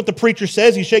does just what the preacher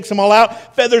says. He shakes them all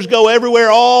out. Feathers go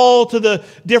everywhere, all to the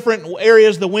different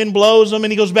areas the wind blows them.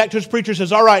 And he goes back to his preacher and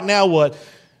says, "All right, now what?"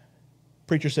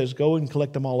 preacher says, go and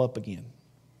collect them all up again.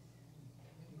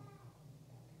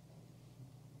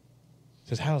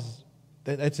 He says,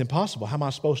 that's impossible. How am I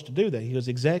supposed to do that? He goes,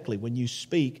 exactly. When you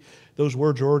speak, those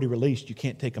words are already released. You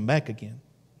can't take them back again.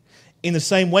 In the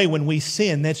same way, when we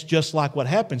sin, that's just like what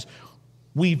happens.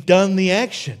 We've done the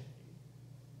action.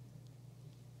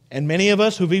 And many of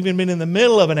us who've even been in the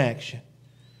middle of an action,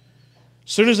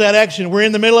 as soon as that action, we're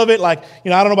in the middle of it, like, I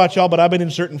don't know about y'all, but I've been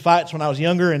in certain fights when I was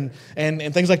younger and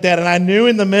things like that, and I knew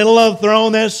in the middle of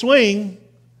throwing that swing,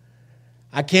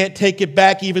 I can't take it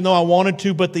back even though I wanted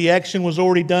to, but the action was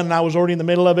already done and I was already in the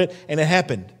middle of it, and it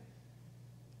happened.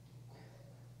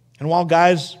 And while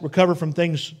guys recover from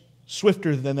things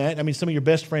swifter than that, some of your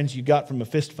best friends you got from a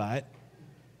fist fight,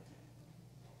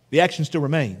 the action still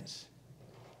remains.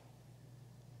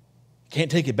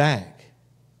 Can't take it back.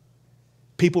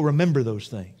 People remember those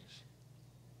things.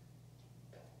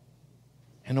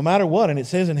 And no matter what, and it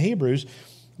says in Hebrews,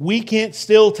 we can't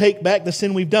still take back the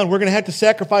sin we've done. We're going to have to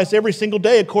sacrifice every single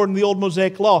day according to the old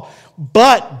Mosaic law.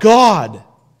 But God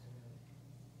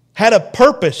had a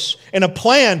purpose and a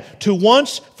plan to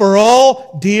once for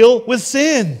all deal with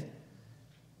sin.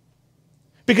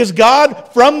 Because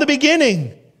God, from the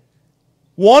beginning,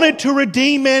 wanted to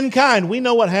redeem mankind. We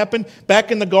know what happened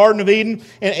back in the Garden of Eden,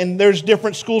 and there's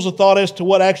different schools of thought as to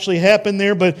what actually happened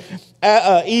there, but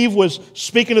Eve was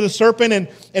speaking to the serpent, and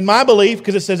in my belief,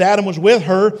 because it says Adam was with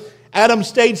her, Adam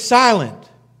stayed silent.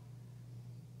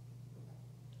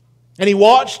 And he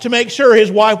watched to make sure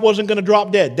his wife wasn't going to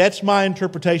drop dead. That's my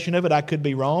interpretation of it. I could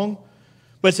be wrong.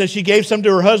 But it says she gave some to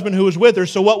her husband who was with her,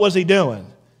 so what was he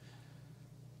doing?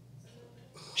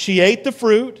 She ate the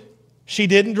fruit. She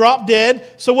didn't drop dead,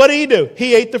 so what did he do?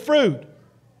 He ate the fruit.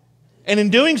 And in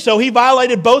doing so, he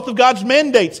violated both of God's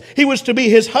mandates. He was to be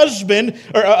his husband,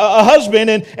 or a husband,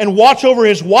 and watch over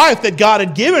his wife that God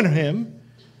had given him.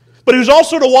 But he was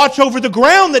also to watch over the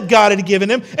ground that God had given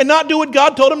him and not do what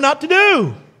God told him not to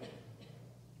do.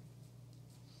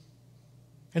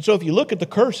 And so if you look at the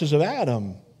curses of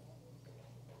Adam,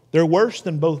 they're worse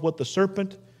than both what the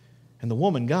serpent and the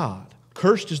woman got.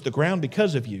 Cursed is the ground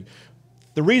because of you.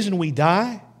 The reason we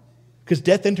die, because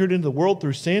death entered into the world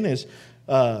through sin, as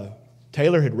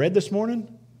Taylor had read this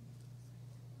morning.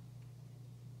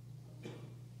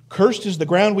 Cursed is the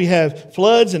ground. We have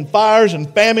floods and fires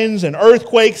and famines and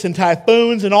earthquakes and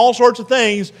typhoons and all sorts of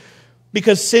things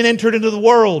because sin entered into the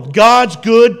world. God's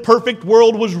good, perfect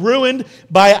world was ruined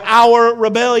by our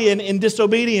rebellion and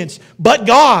disobedience. But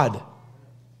God,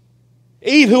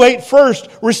 Eve, who ate first,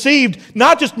 received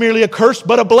not just merely a curse,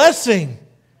 but a blessing.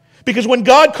 Because when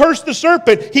God cursed the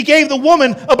serpent, He gave the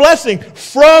woman a blessing.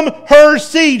 From her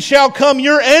seed shall come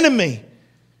your enemy.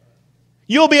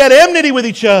 You'll be at enmity with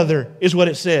each other, is what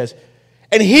it says.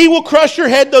 And he will crush your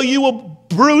head, though you will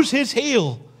bruise his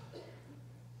heel.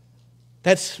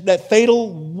 That's that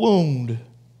fatal wound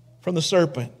from the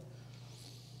serpent.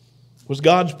 Was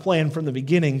God's plan from the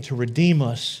beginning to redeem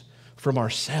us from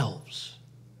ourselves.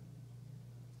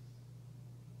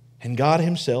 And God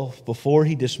Himself, before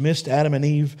He dismissed Adam and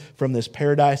Eve from this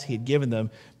paradise He had given them,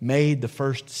 made the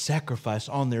first sacrifice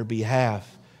on their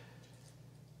behalf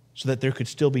so that there could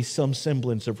still be some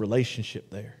semblance of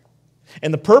relationship there.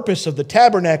 And the purpose of the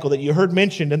tabernacle that you heard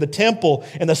mentioned and the temple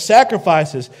and the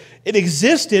sacrifices, it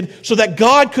existed so that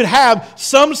God could have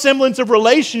some semblance of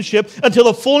relationship until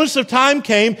the fullness of time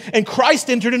came and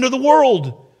Christ entered into the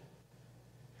world.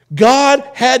 God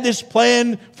had this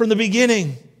plan from the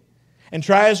beginning. And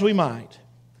try as we might,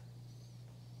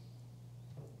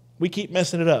 we keep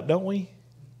messing it up, don't we?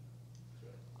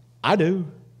 I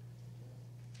do.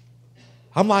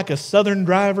 I'm like a southern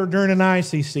driver during an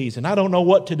icy season. I don't know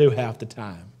what to do half the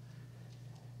time.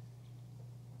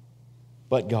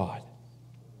 But God.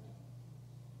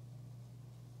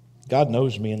 God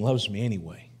knows me and loves me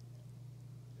anyway.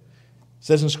 It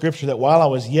says in Scripture that while I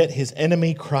was yet His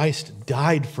enemy, Christ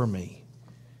died for me.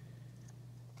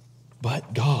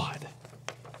 But God.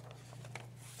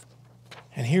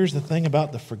 And here's the thing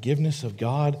about the forgiveness of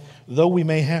God. Though we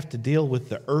may have to deal with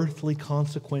the earthly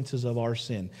consequences of our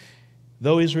sin,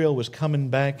 though Israel was coming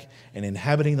back and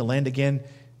inhabiting the land again,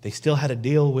 they still had to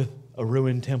deal with a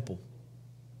ruined temple.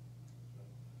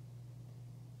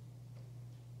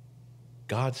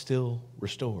 God still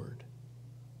restored.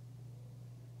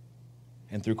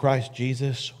 And through Christ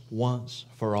Jesus, once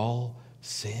for all,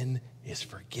 sin is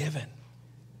forgiven.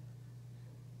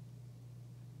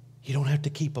 You don't have to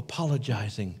keep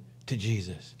apologizing to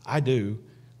Jesus. I do.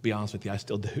 Be honest with you, I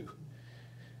still do.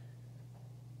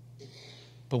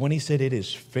 But when He said it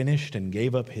is finished and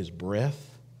gave up His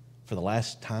breath for the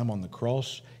last time on the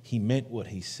cross, He meant what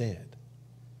He said.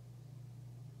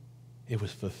 It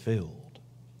was fulfilled.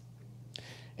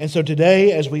 And so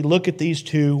today, as we look at these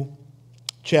two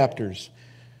chapters,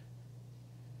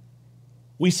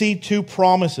 we see two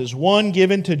promises. One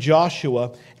given to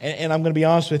Joshua, and I'm going to be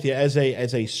honest with you, as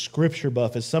a scripture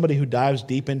buff, as somebody who dives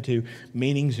deep into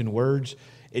meanings and words,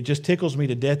 it just tickles me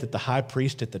to death that the high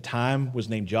priest at the time was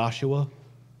named Joshua.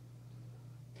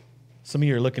 Some of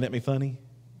you are looking at me funny.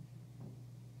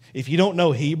 If you don't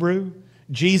know Hebrew,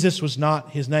 Jesus was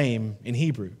not his name in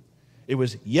Hebrew. It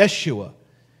was Yeshua.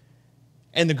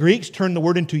 And the Greeks turned the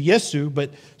word into Yesu,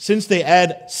 but since they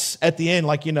add s at the end,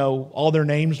 like, all their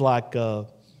names like,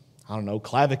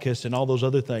 Clavicus and all those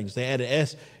other things, they added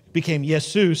s, it became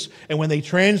Jesus. And when they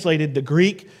translated the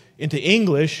Greek into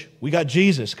English, we got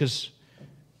Jesus, because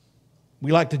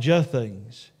we like to judge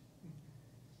things.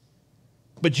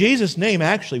 But Jesus' name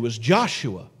actually was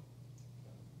Joshua.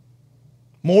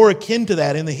 More akin to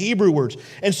that in the Hebrew words.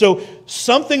 And so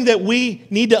something that we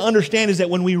need to understand is that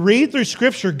when we read through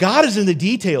Scripture, God is in the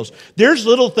details. There's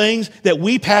little things that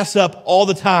we pass up all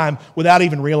the time without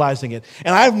even realizing it.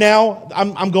 And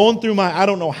I'm going through my, I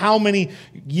don't know how many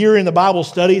year in the Bible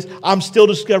studies, I'm still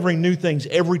discovering new things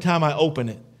every time I open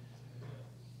it.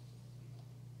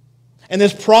 And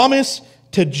this promise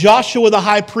to Joshua the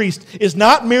high priest is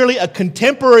not merely a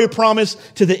contemporary promise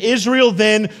to the Israel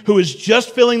then who is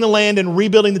just filling the land and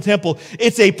rebuilding the temple.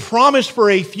 It's a promise for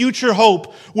a future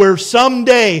hope where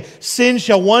someday sin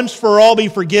shall once for all be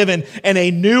forgiven and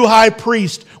a new high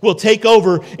priest will take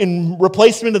over in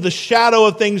replacement of the shadow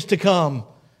of things to come.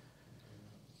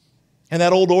 And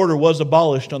that old order was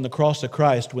abolished on the cross of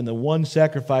Christ when the one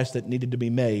sacrifice that needed to be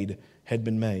made had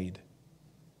been made.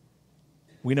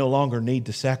 We no longer need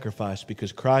to sacrifice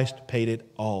because Christ paid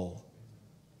it all.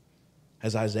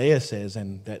 As Isaiah says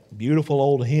in that beautiful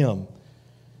old hymn,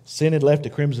 sin had left a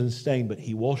crimson stain, but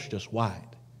He washed us white.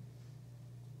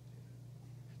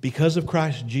 Because of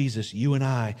Christ Jesus, you and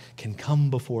I can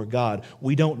come before God.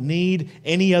 We don't need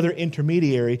any other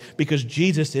intermediary because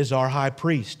Jesus is our high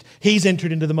priest. He's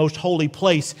entered into the most holy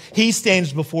place. He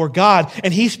stands before God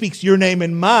and He speaks your name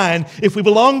and mine if we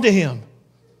belong to Him.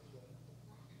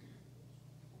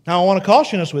 Now, I want to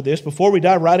caution us with this before we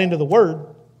dive right into the Word.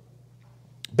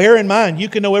 Bear in mind, you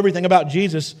can know everything about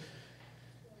Jesus,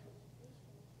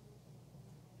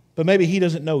 but maybe He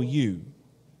doesn't know you.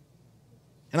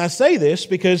 And I say this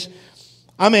because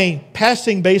I'm a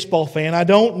passing baseball fan. I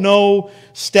don't know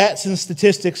stats and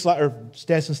statistics,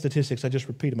 I just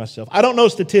repeated myself. I don't know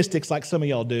statistics like some of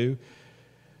y'all do.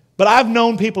 But I've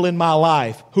known people in my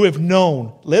life who have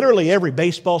known literally every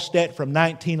baseball stat from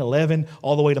 1911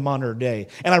 all the way to modern day.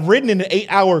 And I've ridden in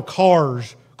 8-hour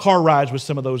car rides with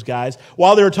some of those guys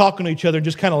while they were talking to each other and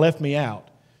just kind of left me out.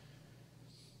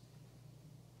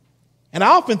 And I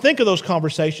often think of those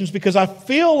conversations because I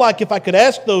feel like if I could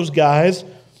ask those guys,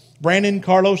 Brandon,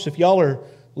 Carlos, if y'all are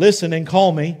listening,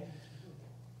 call me.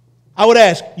 I would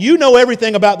ask, you know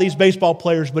everything about these baseball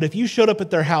players, but if you showed up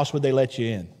at their house, would they let you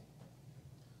in?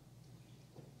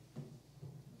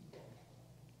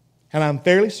 And I'm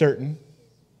fairly certain,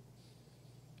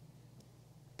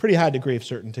 pretty high degree of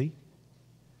certainty,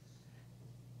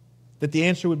 that the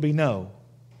answer would be no.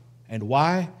 And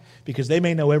why? Because they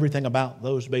may know everything about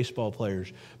those baseball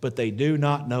players, but they do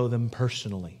not know them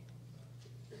personally.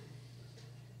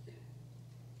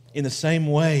 In the same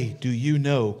way, do you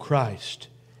know Christ,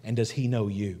 and does He know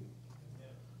you?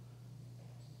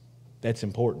 That's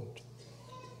important.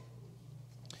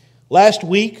 Last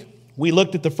week, we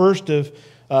looked at the first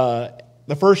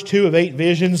two of 8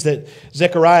 visions that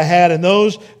Zechariah had, and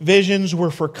those visions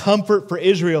were for comfort for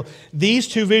Israel. These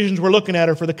 2 visions we're looking at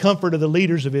are for the comfort of the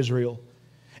leaders of Israel.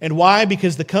 And why?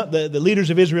 Because the leaders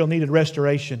of Israel needed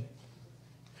restoration.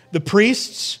 The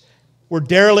priests were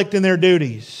derelict in their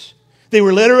duties. They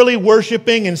were literally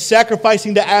worshiping and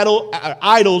sacrificing to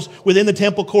idols within the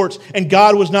temple courts, and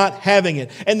God was not having it.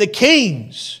 And the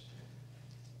kings,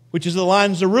 which is the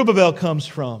line Zerubbabel comes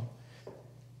from,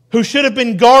 who should have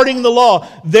been guarding the law.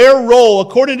 Their role,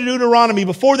 according to Deuteronomy,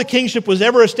 before the kingship was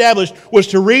ever established, was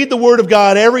to read the Word of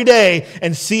God every day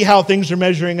and see how things are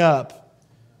measuring up.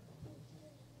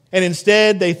 And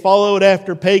instead, they followed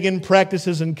after pagan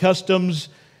practices and customs.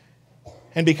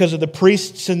 And because of the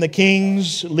priests and the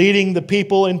kings leading the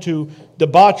people into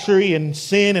debauchery and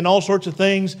sin and all sorts of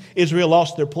things, Israel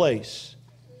lost their place.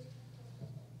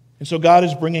 And so God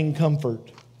is bringing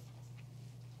comfort.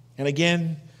 And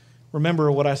again, remember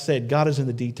what I said, God is in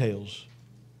the details.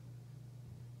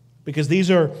 Because these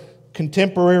are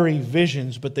contemporary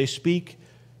visions, but they speak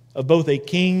of both a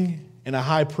king and a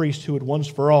high priest who would once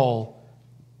for all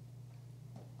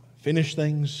finish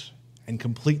things and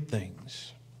complete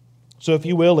things. So if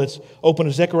you will, let's open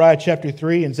to Zechariah chapter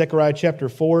 3 and Zechariah chapter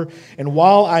 4. And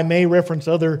while I may reference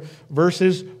other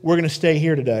verses, we're going to stay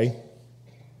here today. It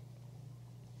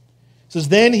says,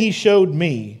 "Then he showed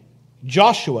me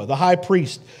Joshua, the high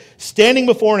priest, standing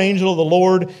before an angel of the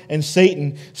Lord, and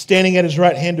Satan standing at his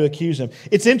right hand to accuse him."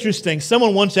 It's interesting.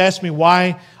 Someone once asked me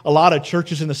why a lot of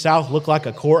churches in the South look like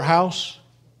a courthouse.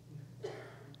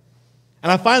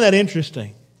 And I find that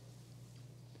interesting.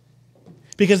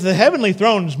 Because the heavenly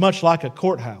throne is much like a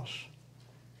courthouse.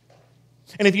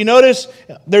 And if you notice,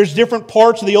 there's different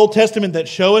parts of the Old Testament that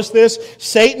show us this.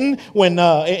 Satan, when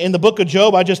in the book of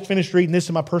Job, I just finished reading this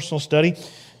in my personal study.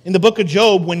 In the book of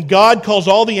Job, when God calls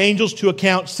all the angels to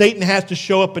account, Satan has to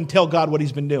show up and tell God what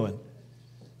he's been doing.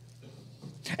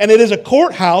 And it is a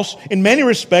courthouse in many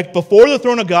respects before the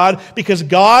throne of God, because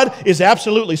God is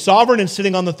absolutely sovereign and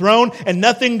sitting on the throne, and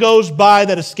nothing goes by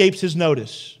that escapes His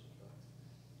notice.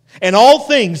 And all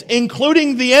things,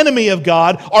 including the enemy of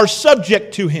God, are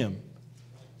subject to Him.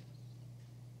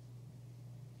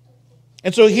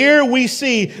 And so here we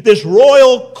see this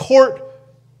royal court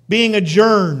being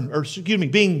adjourned,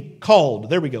 being called.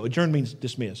 There we go. Adjourned means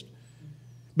dismissed.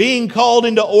 Being called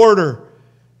into order.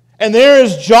 And there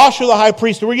is Joshua the high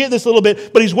priest. We're getting this a little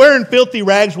bit, but he's wearing filthy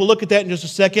rags. We'll look at that in just a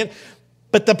second.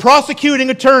 But the prosecuting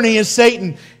attorney is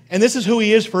Satan. And this is who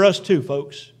he is for us too,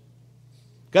 folks.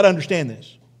 Got to understand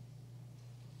this.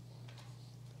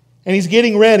 And he's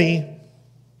getting ready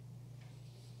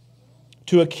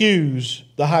to accuse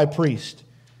the high priest.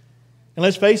 And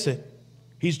let's face it,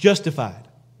 he's justified.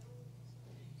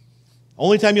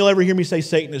 Only time you'll ever hear me say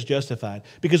Satan is justified.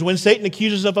 Because when Satan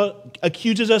accuses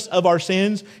us of our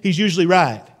sins, he's usually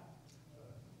right.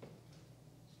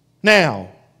 Now,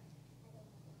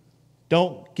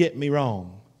 don't get me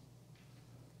wrong.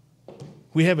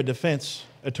 We have a defense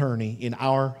attorney in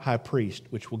our high priest,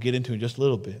 which we'll get into in just a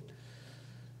little bit,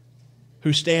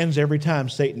 who stands every time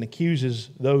Satan accuses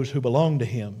those who belong to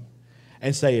him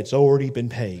and say it's already been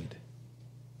paid.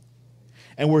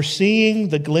 And we're seeing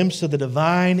the glimpse of the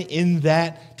divine in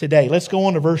that today. Let's go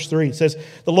on to verse 3. It says,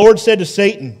 "The Lord said to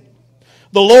Satan,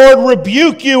 'The Lord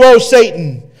rebuke you, O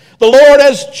Satan. The Lord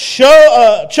has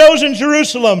chosen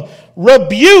Jerusalem.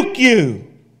 Rebuke you.'"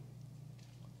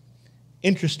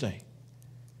 Interesting.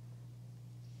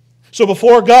 So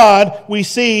before God, we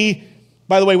see,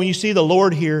 by the way, when you see the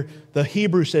Lord here, the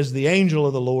Hebrew says the angel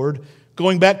of the Lord.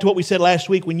 Going back to what we said last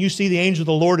week, when you see the angel of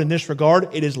the Lord in this regard,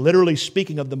 it is literally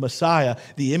speaking of the Messiah,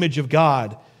 the image of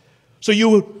God. So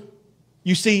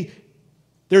you see,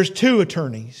 there's two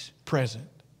attorneys present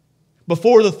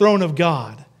before the throne of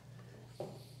God.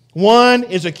 One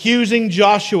is accusing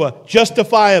Joshua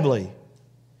justifiably,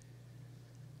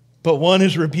 but one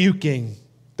is rebuking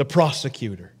the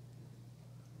prosecutor.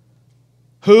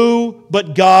 Who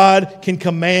but God can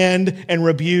command and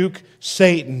rebuke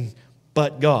Satan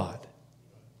but God?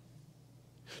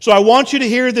 So I want you to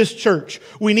hear this, church.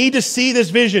 We need to see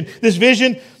this vision. This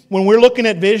vision, when we're looking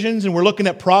at visions and we're looking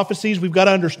at prophecies, we've got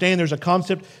to understand there's a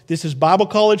concept. This is Bible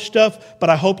college stuff, but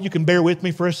I hope you can bear with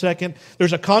me for a second.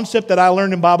 There's a concept that I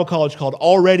learned in Bible college called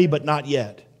already but not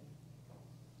yet.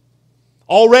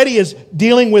 Already is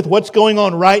dealing with what's going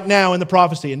on right now in the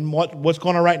prophecy. And what's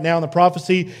going on right now in the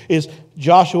prophecy is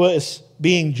Joshua is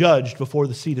being judged before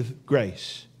the seat of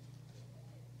grace.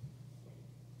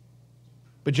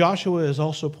 But Joshua is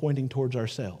also pointing towards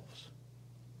ourselves,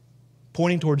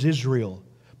 pointing towards Israel,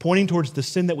 pointing towards the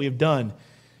sin that we have done,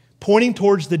 pointing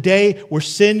towards the day where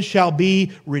sin shall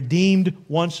be redeemed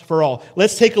once for all.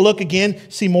 Let's take a look again,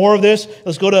 see more of this.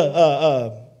 Let's go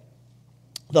to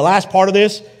the last part of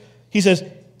this. He says,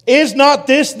 "Is not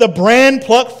this the brand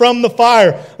plucked from the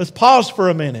fire?" Let's pause for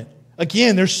a minute.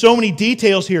 Again, there's so many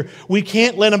details here. We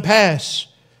can't let them pass.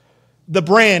 The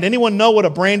brand. Anyone know what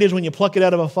a brand is when you pluck it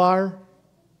out of a fire?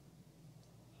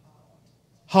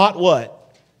 Hot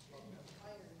what?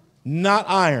 Not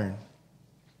iron.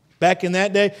 Back in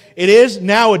that day. It is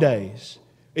nowadays.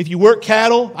 If you work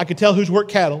cattle, I could tell who's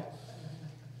worked cattle.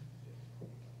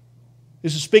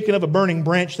 This is speaking of a burning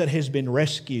branch that has been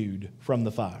rescued from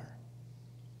the fire.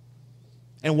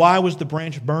 And why was the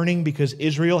branch burning? Because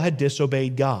Israel had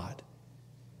disobeyed God.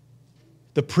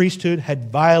 The priesthood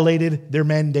had violated their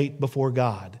mandate before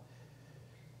God.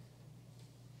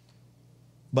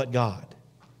 But God.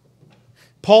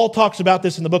 Paul talks about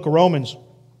this in the book of Romans.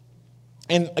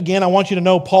 And again, I want you to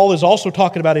know Paul is also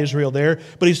talking about Israel there,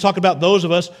 but he's talking about those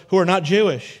of us who are not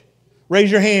Jewish. Raise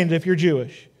your hand if you're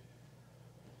Jewish.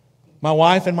 My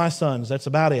wife and my sons, that's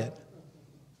about it.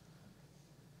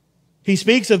 He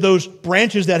speaks of those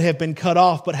branches that have been cut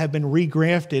off but have been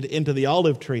regrafted into the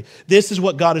olive tree. This is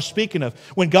what God is speaking of.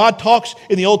 When God talks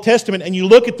in the Old Testament and you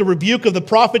look at the rebuke of the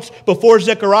prophets before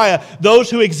Zechariah, those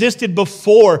who existed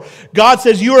before, God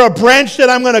says, you are a branch that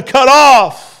I'm going to cut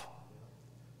off.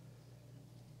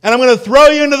 And I'm going to throw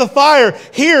you into the fire.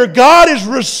 Here, God is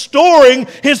restoring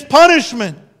His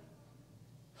punishment.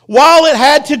 While it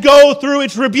had to go through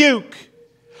its rebuke.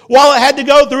 While it had to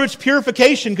go through its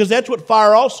purification, because that's what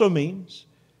fire also means.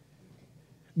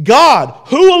 God,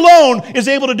 who alone is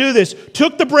able to do this,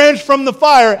 took the branch from the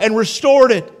fire and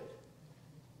restored it.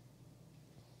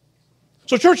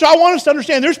 So church, I want us to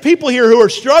understand there's people here who are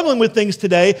struggling with things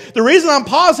today. The reason I'm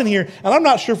pausing here, and I'm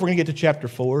not sure if we're going to get to chapter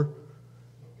 4.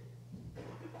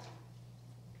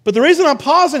 But the reason I'm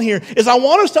pausing here is I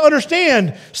want us to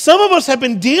understand some of us have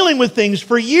been dealing with things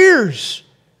for years.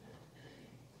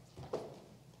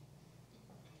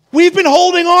 We've been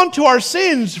holding on to our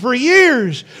sins for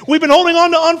years. We've been holding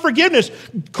on to unforgiveness.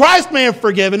 Christ may have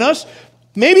forgiven us.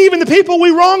 Maybe even the people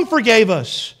we wronged forgave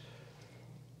us.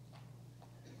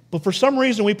 But for some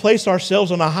reason we place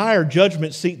ourselves on a higher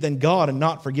judgment seat than God and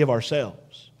not forgive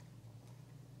ourselves.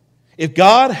 If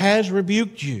God has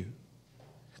rebuked you,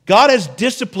 God has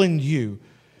disciplined you,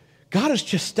 God has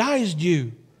chastised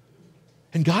you,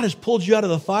 and God has pulled you out of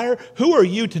the fire, who are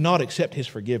you to not accept His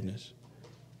forgiveness?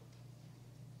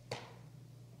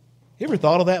 You ever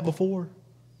thought of that before?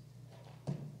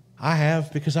 I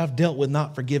have, because I've dealt with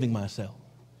not forgiving myself.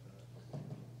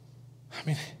 I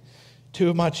mean, 2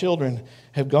 of my children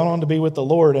have gone on to be with the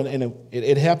Lord, and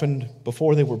it happened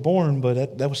before they were born,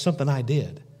 but that was something I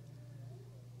did.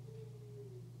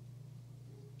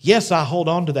 Yes, I hold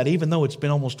on to that even though it's been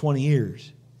almost 20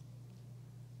 years.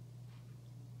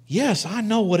 Yes, I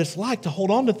know what it's like to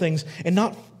hold on to things and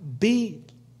not be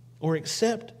or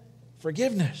accept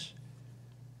forgiveness.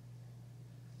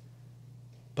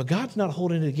 But God's not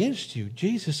holding it against you.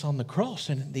 Jesus on the cross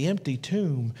and the empty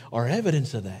tomb are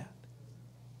evidence of that.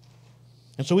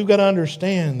 And so we've got to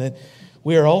understand that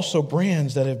we are also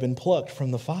brands that have been plucked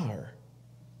from the fire.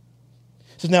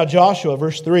 It says, now Joshua,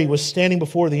 verse 3, was standing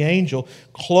before the angel,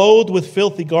 clothed with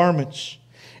filthy garments.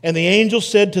 And the angel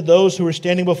said to those who were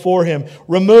standing before him,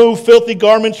 remove filthy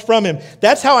garments from him.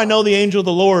 That's how I know the angel of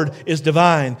the Lord is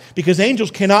divine, because angels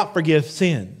cannot forgive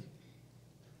sin.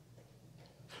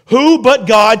 Who but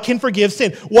God can forgive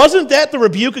sin? Wasn't that the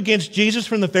rebuke against Jesus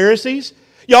from the Pharisees?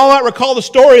 Y'all might recall the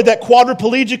story of that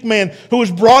quadriplegic man who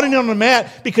was brought in on a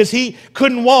mat because he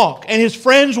couldn't walk. And his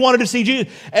friends wanted to see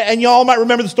Jesus. And y'all might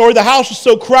remember the story. The house was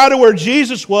so crowded where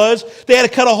Jesus was, they had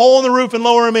to cut a hole in the roof and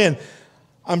lower him in.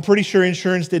 I'm pretty sure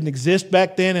insurance didn't exist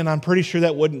back then, and I'm pretty sure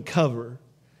that wouldn't cover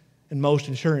in most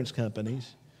insurance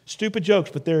companies. Stupid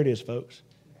jokes, but there it is, folks.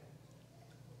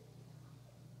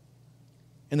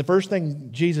 And the first thing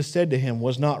Jesus said to him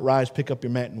was not, rise, pick up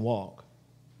your mat and walk.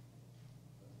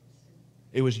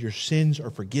 It was, your sins are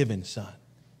forgiven, son.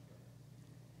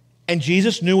 And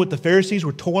Jesus knew what the Pharisees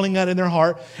were toiling at in their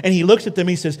heart. And he looks at them,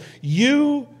 he says,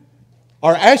 you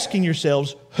are asking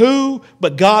yourselves, who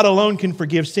but God alone can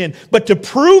forgive sin? But to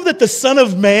prove that the Son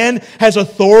of Man has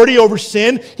authority over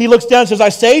sin, he looks down and says, I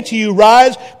say to you,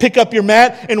 rise, pick up your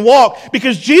mat, and walk.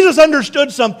 Because Jesus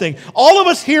understood something. All of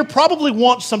us here probably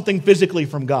want something physically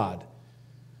from God.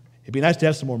 It'd be nice to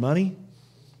have some more money.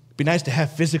 It'd be nice to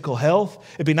have physical health.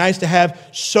 It'd be nice to have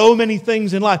so many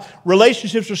things in life.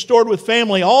 Relationships restored with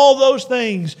family, all those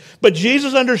things. But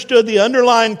Jesus understood the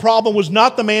underlying problem was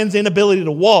not the man's inability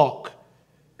to walk.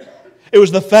 It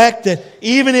was the fact that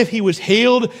even if he was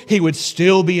healed, he would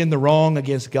still be in the wrong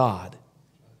against God.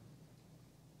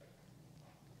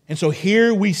 And so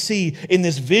here we see in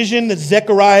this vision that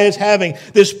Zechariah is having,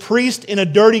 this priest in a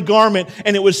dirty garment,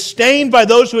 and it was stained by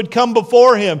those who had come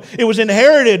before him. It was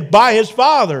inherited by his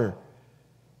father,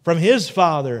 from his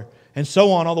father, and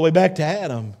so on, all the way back to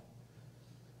Adam.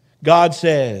 God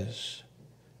says,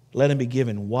 let him be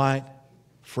given white,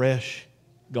 fresh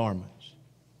garments.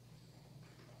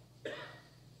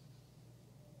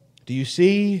 Do you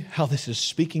see how this is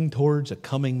speaking towards a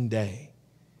coming day?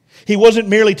 He wasn't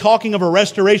merely talking of a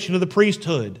restoration of the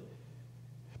priesthood,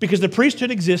 because the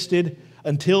priesthood existed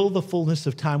until the fullness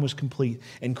of time was complete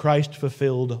and Christ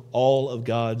fulfilled all of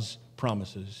God's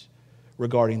promises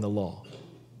regarding the law.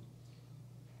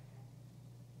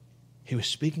 He was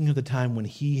speaking of the time when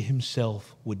He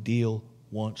Himself would deal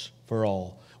once for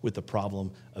all with the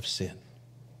problem of sin.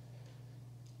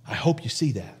 I hope you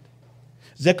see that.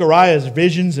 Zechariah's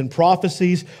visions and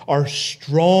prophecies are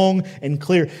strong and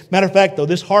clear. Matter of fact, though,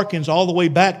 this harkens all the way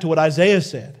back to what Isaiah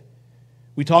said.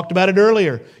 We talked about it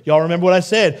earlier. Y'all remember what I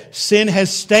said? Sin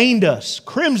has stained us,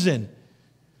 crimson.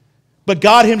 But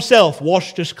God Himself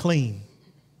washed us clean.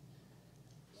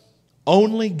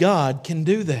 Only God can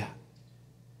do that.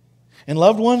 And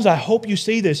loved ones, I hope you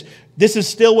see this. This is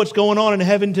still what's going on in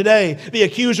heaven today. The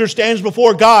accuser stands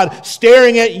before God,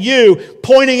 staring at you,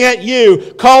 pointing at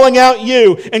you, calling out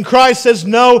you. And Christ says,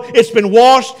 no, it's been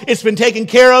washed, it's been taken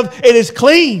care of, it is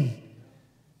clean.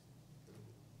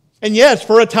 And yes,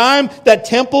 for a time, that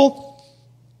temple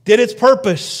did its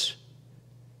purpose.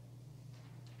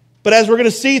 But as we're going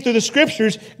to see through the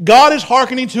Scriptures, God is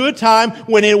hearkening to a time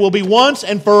when it will be once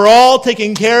and for all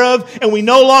taken care of, and we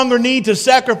no longer need to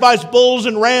sacrifice bulls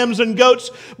and rams and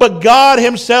goats, but God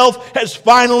Himself has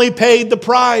finally paid the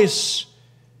price.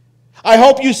 I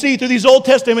hope you see through these Old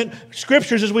Testament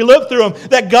Scriptures as we look through them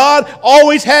that God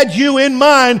always had you in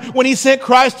mind when He sent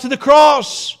Christ to the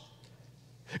cross.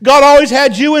 God always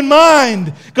had you in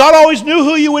mind. God always knew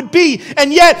who you would be.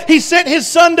 And yet He sent His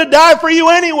Son to die for you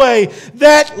anyway.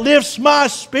 That lifts my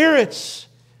spirits.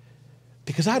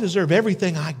 Because I deserve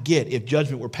everything I get if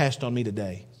judgment were passed on me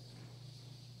today.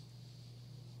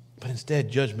 But instead,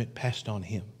 judgment passed on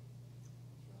Him.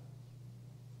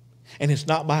 And it's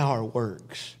not by our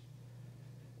works.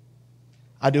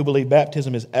 I do believe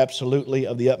baptism is absolutely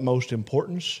of the utmost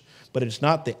importance. But it's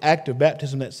not the act of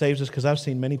baptism that saves us, because I've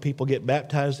seen many people get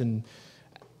baptized and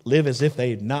live as if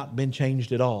they had not been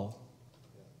changed at all.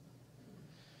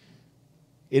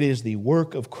 It is the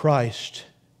work of Christ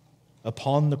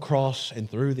upon the cross and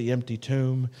through the empty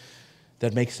tomb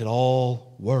that makes it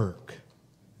all work.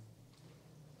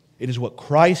 It is what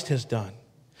Christ has done.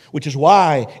 Which is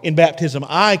why in baptism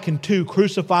I can too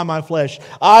crucify my flesh.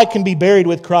 I can be buried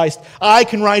with Christ. I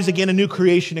can rise again a new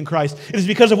creation in Christ. It is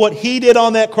because of what He did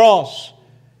on that cross.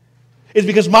 It is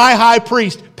because my high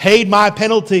priest paid my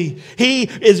penalty. He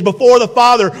is before the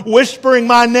Father, whispering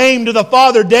my name to the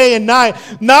Father day and night.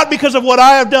 Not because of what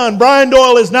I have done. Brian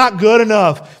Doyle is not good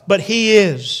enough, but He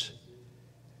is.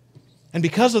 And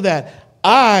because of that,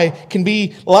 I can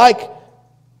be like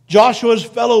Joshua's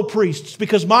fellow priests,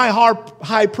 because my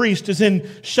high priest is in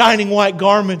shining white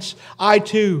garments. I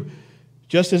too,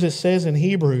 just as it says in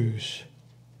Hebrews,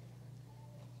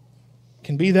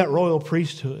 can be that royal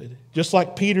priesthood. Just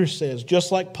like Peter says,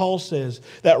 just like Paul says,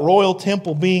 that royal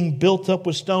temple being built up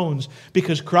with stones,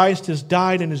 because Christ has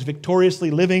died and is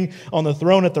victoriously living on the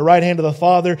throne at the right hand of the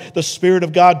Father. The Spirit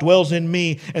of God dwells in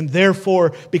me, and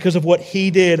therefore, because of what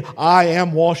He did, I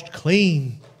am washed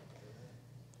clean.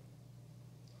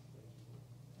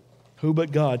 Who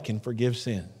but God can forgive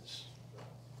sins?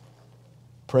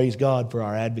 Praise God for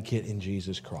our advocate in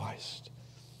Jesus Christ.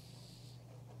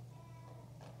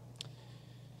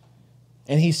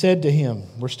 And He said to him,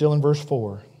 we're still in verse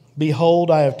 4, behold,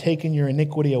 I have taken your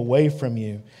iniquity away from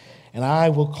you, and I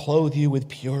will clothe you with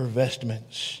pure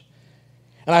vestments.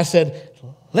 And I said,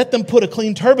 let them put a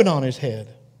clean turban on his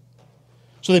head.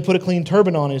 So they put a clean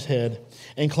turban on his head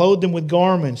and clothed him with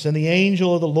garments, and the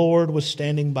angel of the Lord was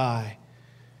standing by.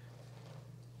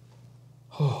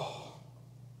 Oh,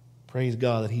 praise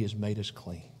God that He has made us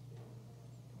clean.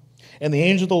 And the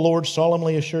angel of the Lord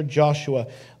solemnly assured Joshua,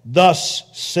 thus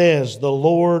says the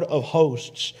Lord of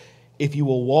hosts, if you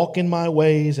will walk in my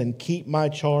ways and keep my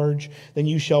charge, then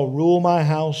you shall rule my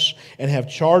house and have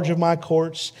charge of my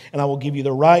courts, and I will give you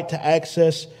the right to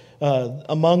access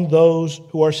among those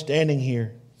who are standing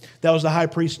here. That was the high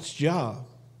priest's job.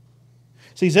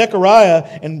 See,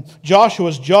 Zechariah and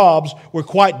Joshua's jobs were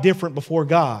quite different before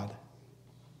God.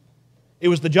 It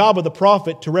was the job of the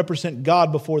prophet to represent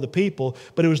God before the people,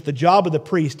 but it was the job of the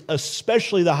priest,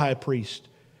 especially the high priest,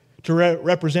 to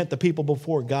represent the people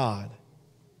before God.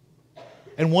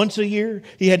 And once a year,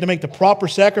 he had to make the proper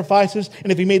sacrifices,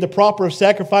 and if he made the proper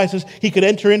sacrifices, he could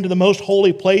enter into the most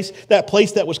holy place that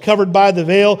was covered by the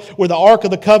veil, where the Ark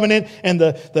of the Covenant and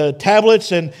the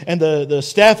tablets and the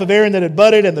staff of Aaron that had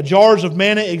budded and the jars of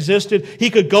manna existed.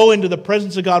 He could go into the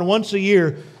presence of God once a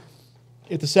year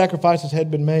if the sacrifices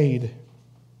had been made.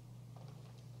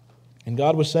 And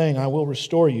God was saying, I will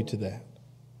restore you to that.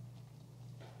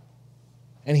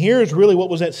 And here is really what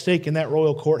was at stake in that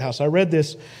royal courthouse. I read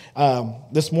this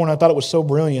this morning. I thought it was so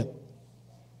brilliant.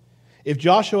 If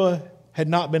Joshua had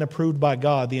not been approved by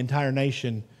God, the entire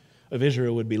nation of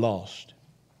Israel would be lost.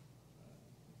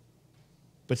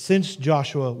 But since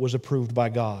Joshua was approved by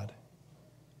God,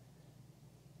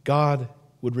 God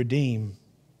would redeem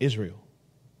Israel.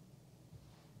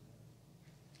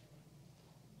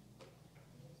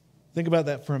 Think about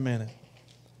that for a minute.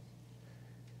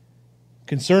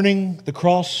 Concerning the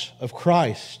cross of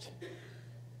Christ,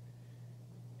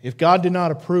 if God did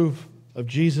not approve of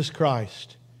Jesus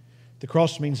Christ, the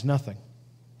cross means nothing.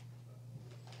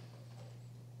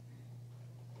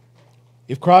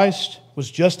 If Christ was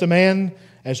just a man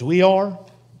as we are.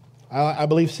 I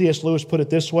believe C.S. Lewis put it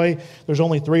this way: there's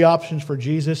only three options for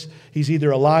Jesus. He's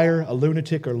either a liar, a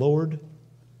lunatic, or Lord.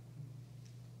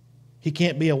 He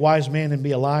can't be a wise man and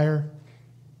be a liar.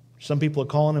 Some people are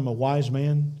calling him a wise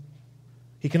man.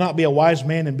 He cannot be a wise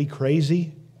man and be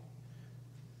crazy.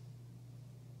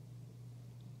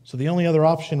 So the only other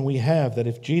option we have, that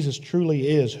if Jesus truly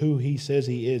is who He says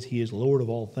He is Lord of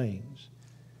all things.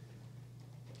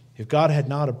 If God had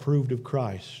not approved of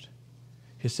Christ,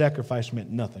 His sacrifice meant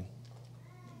nothing.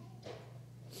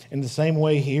 In the same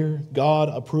way here, God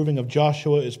approving of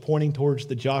Joshua is pointing towards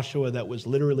the Joshua that was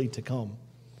literally to come.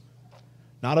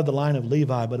 Not of the line of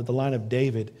Levi, but of the line of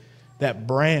David. That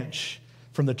branch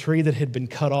from the tree that had been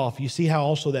cut off. You see how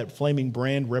also that flaming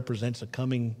brand represents a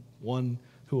coming one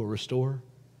who will restore?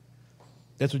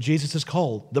 That's what Jesus is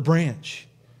called, the branch.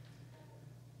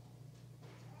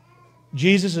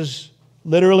 Jesus is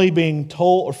literally being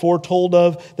told or foretold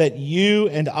of that you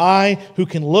and I, who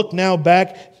can look now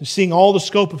back, seeing all the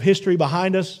scope of history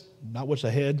behind us, not what's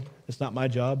ahead, it's not my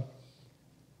job,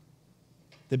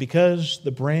 that because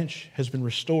the branch has been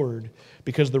restored,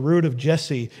 because the root of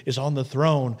Jesse is on the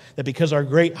throne, that because our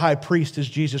great high priest is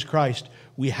Jesus Christ,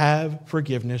 we have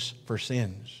forgiveness for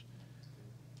sins.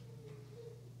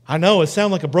 I know it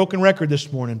sounds like a broken record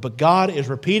this morning, but God is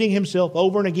repeating Himself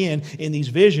over and again in these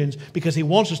visions because He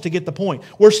wants us to get the point.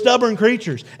 We're stubborn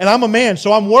creatures, and I'm a man,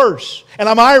 so I'm worse. And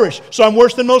I'm Irish, so I'm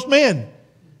worse than most men.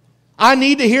 I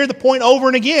need to hear the point over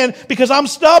and again because I'm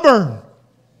stubborn.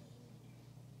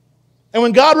 And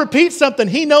when God repeats something,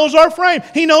 He knows our frame.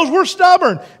 He knows we're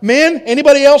stubborn. Men,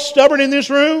 anybody else stubborn in this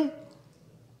room?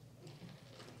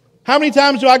 How many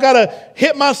times do I got to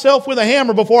hit myself with a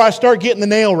hammer before I start getting the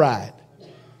nail right?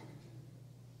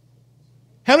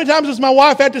 How many times does my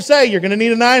wife have to say, you're going to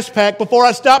need an ice pack before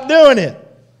I stop doing it?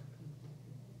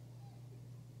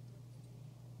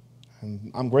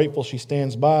 And I'm grateful she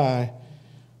stands by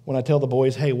when I tell the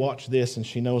boys, hey, watch this, and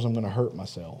she knows I'm going to hurt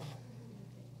myself.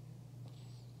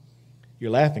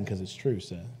 You're laughing because it's true,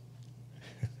 son.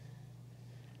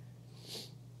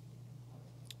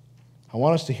 I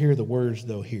want us to hear the words,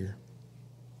 though, here.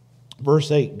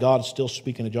 Verse 8, God's still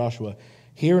speaking to Joshua.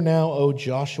 Hear now, O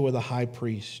Joshua the high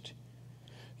priest,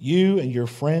 you and your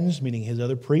friends, meaning his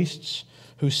other priests,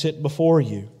 who sit before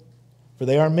you, for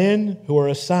they are men who are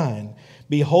assigned.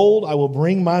 Behold, I will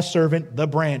bring my servant, the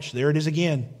branch. There it is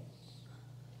again.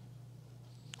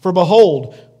 For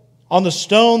behold, on the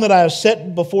stone that I have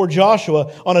set before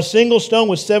Joshua, on a single stone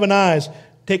with 7 eyes,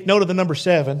 take note of the number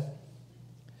 7,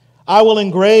 I will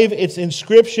engrave its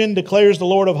inscription, declares the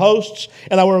Lord of hosts,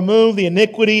 and I will remove the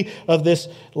iniquity of this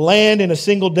land in a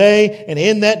single day. And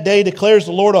in that day, declares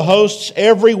the Lord of hosts,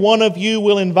 every one of you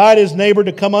will invite his neighbor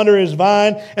to come under his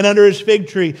vine and under his fig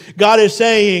tree. God is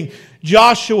saying,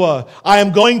 Joshua, I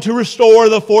am going to restore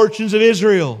the fortunes of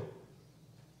Israel.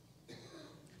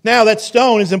 Now, that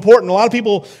stone is important. A lot of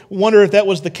people wonder if that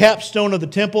was the capstone of the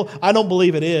temple. I don't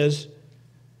believe it is.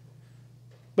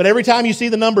 But every time you see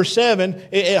the number 7,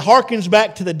 it harkens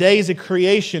back to the days of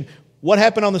creation. What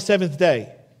happened on the 7th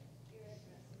day?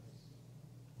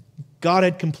 God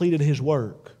had completed His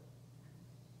work.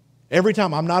 Every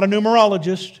time, I'm not a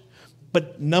numerologist,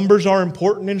 but numbers are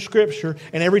important in Scripture.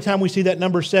 And every time we see that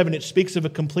number 7, it speaks of a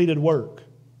completed work.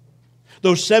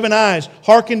 Those 7 eyes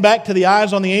harken back to the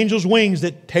eyes on the angel's wings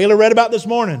that Taylor read about this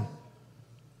morning.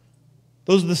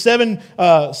 Those are the seven.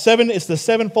 It's the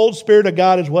sevenfold Spirit of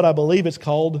God is what I believe it's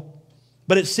called.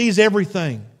 But it sees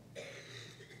everything.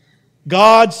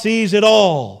 God sees it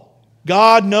all.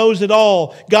 God knows it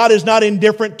all. God is not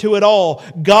indifferent to it all.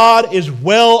 God is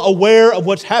well aware of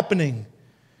what's happening.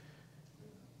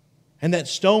 And that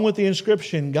stone with the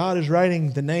inscription, God is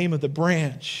writing the name of the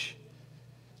branch.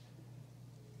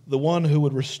 The one who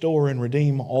would restore and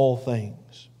redeem all things.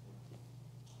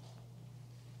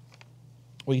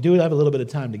 We do have a little bit of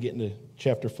time to get into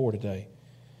chapter 4 today.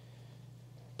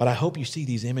 But I hope you see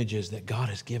these images that God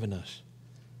has given us.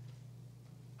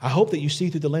 I hope that you see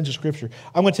through the lens of Scripture.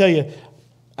 I'm going to tell you,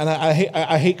 and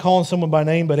I hate calling someone by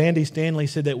name, but Andy Stanley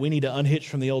said that we need to unhitch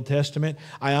from the Old Testament.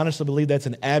 I honestly believe that's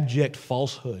an abject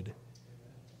falsehood.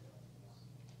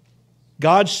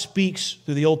 God speaks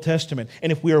through the Old Testament.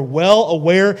 And if we are well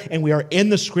aware and we are in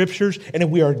the Scriptures and if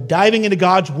we are diving into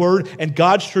God's Word and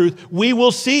God's truth, we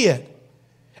will see it.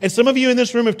 And some of you in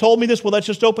this room have told me this, well, that's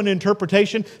just open to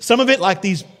interpretation. Some of it, like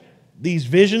these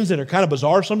visions that are kind of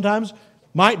bizarre sometimes,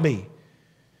 might be.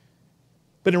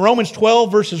 But in Romans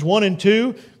 12, verses 1 and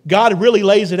 2, God really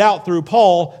lays it out through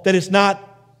Paul that it's not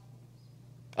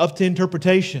up to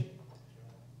interpretation.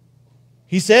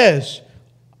 He says,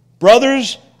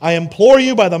 brothers, I implore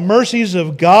you by the mercies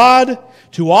of God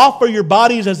to offer your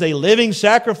bodies as a living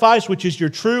sacrifice, which is your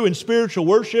true and spiritual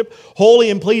worship, holy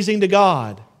and pleasing to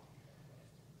God.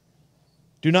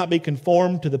 Do not be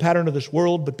conformed to the pattern of this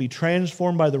world, but be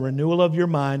transformed by the renewal of your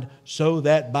mind, so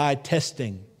that by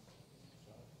testing,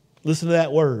 listen to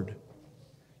that word,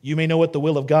 you may know what the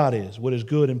will of God is, what is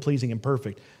good and pleasing and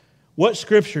perfect. What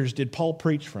scriptures did Paul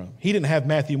preach from? He didn't have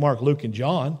Matthew, Mark, Luke, and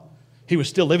John. He was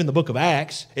still living the book of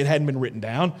Acts. It hadn't been written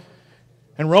down.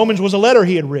 And Romans was a letter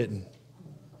he had written.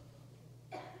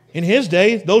 In his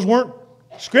day, those weren't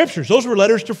scriptures. Those were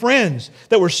letters to friends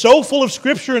that were so full of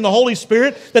Scripture and the Holy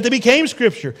Spirit that they became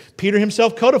Scripture. Peter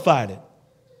himself codified it.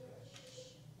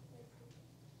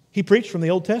 He preached from the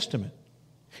Old Testament.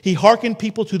 He hearkened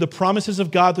people to the promises of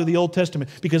God through the Old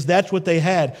Testament because that's what they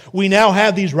had. We now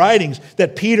have these writings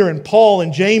that Peter and Paul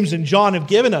and James and John have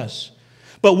given us.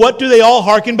 But what do they all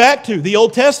hearken back to? The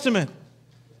Old Testament.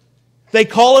 They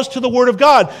call us to the Word of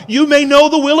God. You may know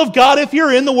the will of God if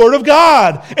you're in the Word of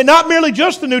God. And not merely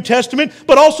just the New Testament,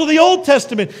 but also the Old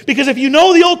Testament. Because if you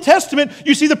know the Old Testament,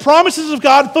 you see the promises of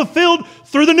God fulfilled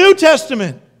through the New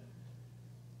Testament.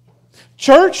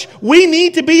 Church, we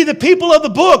need to be the people of the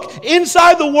book,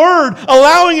 inside the Word,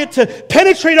 allowing it to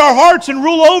penetrate our hearts and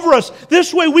rule over us.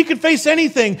 This way we can face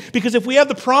anything. Because if we have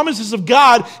the promises of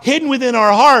God hidden within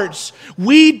our hearts,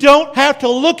 we don't have to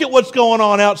look at what's going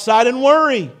on outside and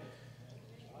worry.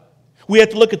 We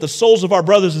have to look at the souls of our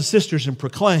brothers and sisters and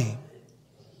proclaim.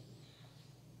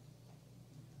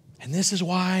 And this is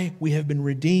why we have been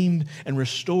redeemed and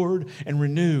restored and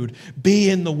renewed. Be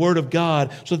in the Word of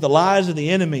God so that the lies of the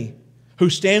enemy, who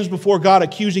stands before God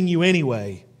accusing you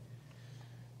anyway,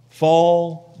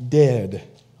 fall dead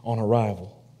on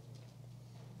arrival.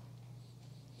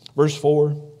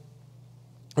 Chapter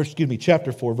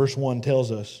 4, verse 1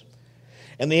 tells us,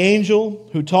 "And the angel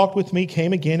who talked with me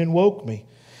came again and woke me,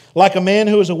 like a man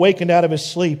who is awakened out of his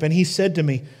sleep. And he said to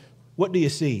me, 'What do you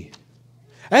see?'"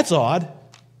 That's odd.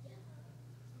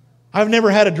 I've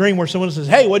never had a dream where someone says,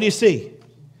 "Hey, what do you see?"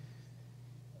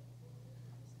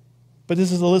 But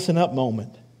this is a listen up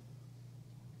moment.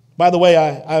 By the way,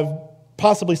 I've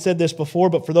possibly said this before,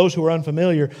 but for those who are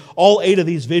unfamiliar, all 8 of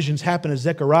these visions happen to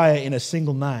Zechariah in a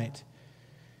single night.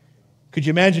 Could you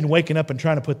imagine waking up and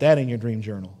trying to put that in your dream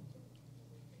journal?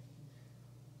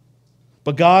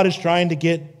 But God is trying to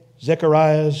get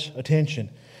Zechariah's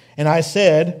attention. And I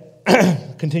said,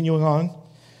 continuing on,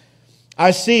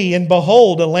 "I see, and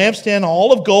behold, a lampstand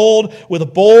all of gold with a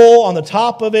bowl on the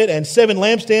top of it and 7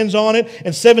 lampstands on it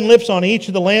and 7 lips on each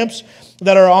of the lamps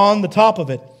that are on the top of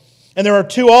it. And there are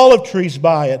 2 olive trees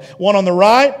by it, one on the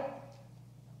right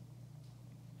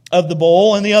of the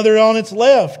bowl and the other on its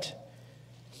left.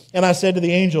 And I said to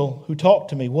the angel who talked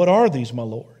to me, 'What are these, my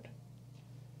Lord?'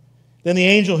 Then the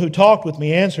angel who talked with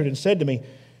me answered and said to me,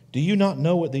 'Do you not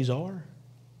know what these are?'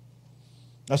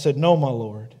 I said, 'No, my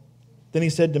Lord.' Then he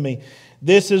said to me,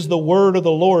 'This is the word of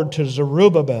the Lord to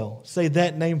Zerubbabel.'" Say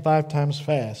that name 5 times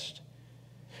fast.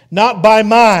 "Not by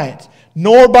might,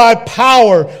 nor by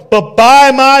power, but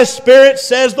by my Spirit,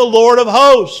 says the Lord of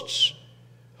hosts."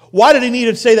 Why did he need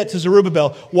to say that to Zerubbabel?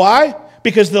 Why?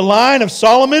 Because the line of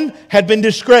Solomon had been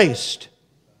disgraced.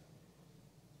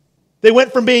 They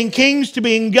went from being kings to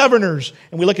being governors.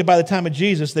 And we look at by the time of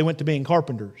Jesus, they went to being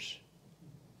carpenters.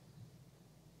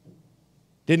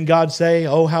 Didn't God say,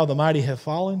 "Oh, how the mighty have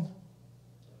fallen"?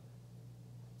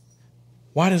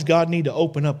 Why does God need to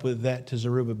open up with that to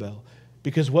Zerubbabel?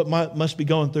 Because what must be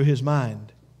going through his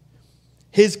mind?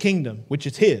 His kingdom, which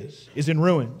is his, is in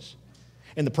ruins.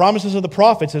 And the promises of the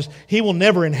prophets is he will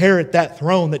never inherit that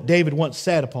throne that David once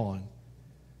sat upon.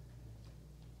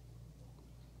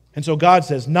 And so God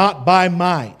says, "Not by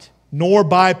might, nor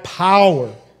by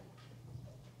power."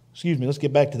 Excuse me, let's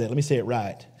get back to that. Let me say it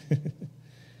right.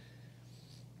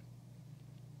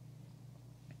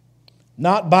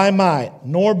 "Not by might,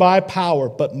 nor by power,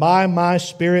 but by my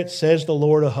Spirit, says the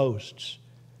Lord of hosts."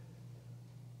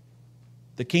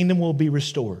 The kingdom will be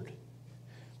restored,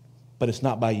 but it's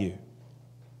not by you.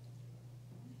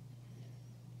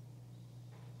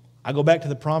 I go back to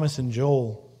the promise in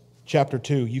Joel chapter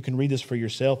 2. You can read this for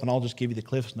yourself, and I'll just give you the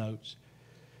Cliff's Notes.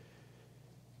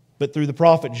 But through the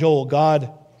prophet Joel,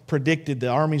 God predicted the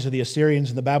armies of the Assyrians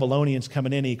and the Babylonians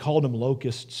coming in, and he called them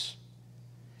locusts.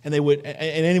 And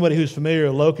anybody who's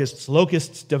familiar with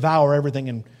locusts devour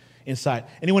everything in sight.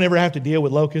 Anyone ever have to deal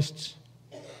with locusts?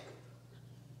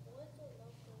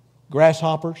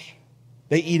 Grasshoppers.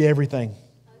 They eat everything.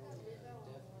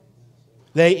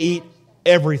 They eat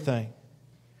everything.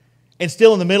 And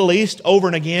still in the Middle East, over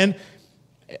and again,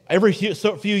 every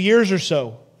few years or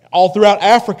so, all throughout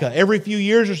Africa, every few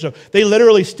years or so, they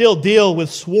literally still deal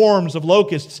with swarms of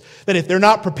locusts that, if they're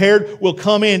not prepared, will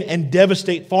come in and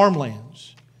devastate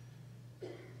farmlands.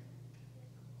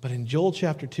 But in Joel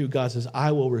chapter 2, God says,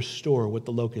 I will restore what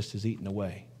the locust has eaten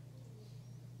away.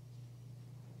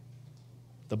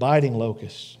 The biting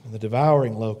locust and the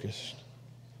devouring locust.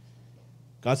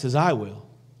 God says, I will.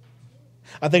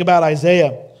 I think about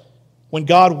Isaiah when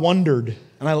God wondered,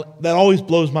 and that always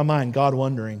blows my mind, God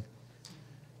wondering.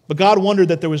 But God wondered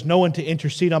that there was no one to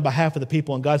intercede on behalf of the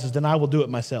people, and God says, then I will do it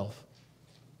myself.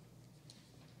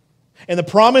 And the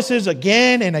promises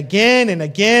again and again and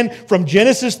again from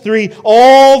Genesis 3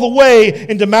 all the way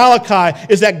into Malachi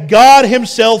is that God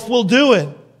Himself will do it.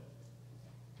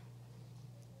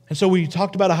 And so we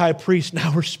talked about a high priest,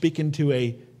 now we're speaking to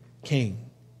a king.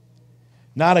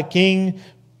 Not a king,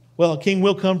 well, a king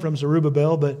will come from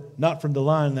Zerubbabel, but not from the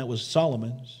line that was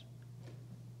Solomon's.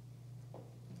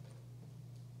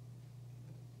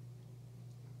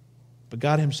 But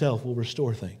God Himself will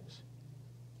restore things.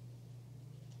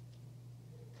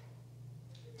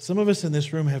 Some of us in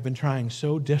this room have been trying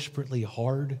so desperately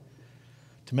hard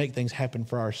to make things happen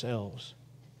for ourselves.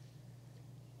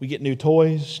 We get new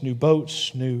toys, new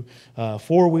boats, new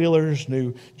four-wheelers,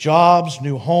 new jobs,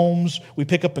 new homes. We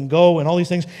pick up and go and all these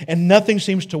things, and nothing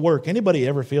seems to work. Anybody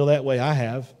ever feel that way? I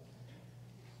have.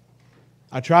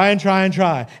 I try and try and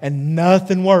try, and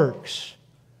nothing works.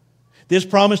 This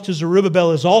promise to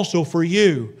Zerubbabel is also for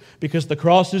you, because the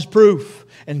cross is proof,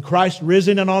 and Christ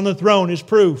risen and on the throne is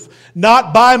proof.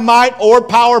 Not by might or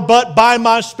power, but by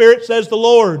my Spirit, says the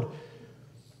Lord.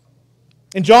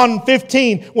 In John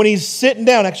 15, when he's sitting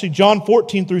down, actually John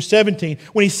 14 through 17,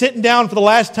 when he's sitting down for the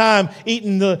last time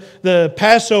eating the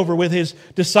Passover with His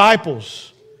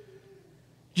disciples,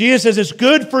 Jesus says, it's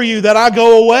good for you that I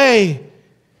go away,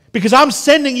 because I'm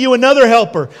sending you another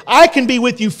helper. I can be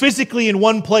with you physically in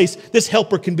one place. This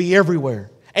helper can be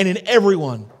everywhere and in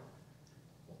everyone.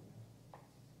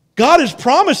 God is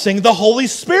promising the Holy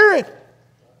Spirit.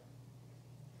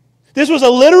 This was a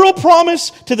literal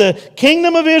promise to the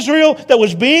kingdom of Israel that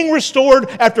was being restored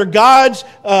after God's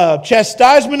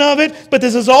chastisement of it. But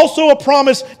this is also a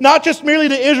promise not just merely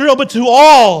to Israel, but to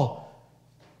all.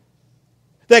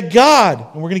 That God,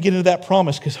 and we're going to get into that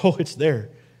promise because, it's there.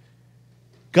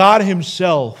 God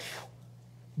Himself,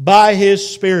 by His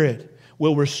Spirit,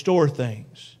 will restore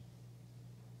things.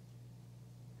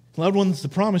 Loved ones, the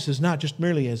promise is not just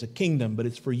merely as a kingdom, but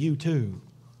it's for you too.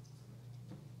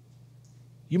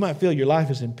 You might feel your life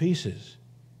is in pieces.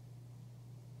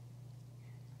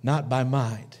 Not by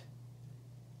might,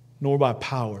 nor by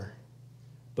power,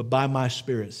 but by my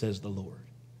Spirit, says the Lord.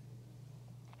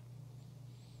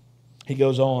 He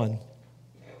goes on.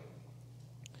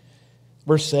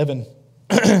 Verse 7.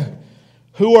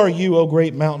 Who are you, O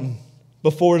great mountain?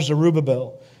 Before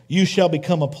Zerubbabel, you shall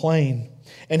become a plain,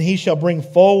 and he shall bring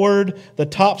forward the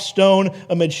top stone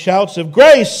amid shouts of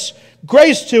grace.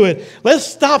 Grace to it. Let's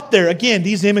stop there. Again,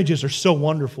 these images are so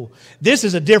wonderful. This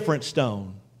is a different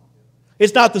stone.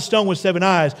 It's not the stone with 7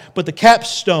 eyes, but the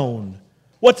capstone.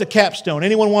 What's a capstone?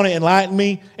 Anyone want to enlighten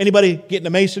me? Anybody get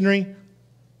into masonry?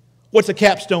 What's a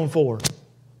capstone for? I don't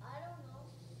know.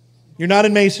 You're not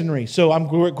in masonry, so I'm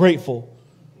grateful.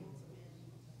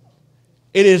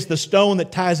 It is the stone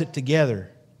that ties it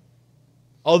together,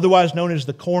 otherwise known as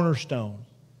the cornerstone,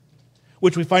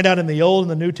 which we find out in the Old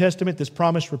and the New Testament, this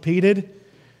promise repeated.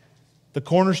 The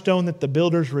cornerstone that the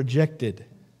builders rejected.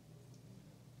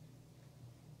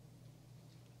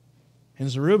 And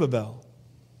Zerubbabel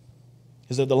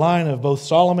is of the line of both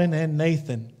Solomon and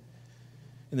Nathan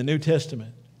in the New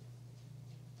Testament.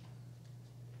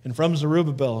 And from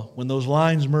Zerubbabel, when those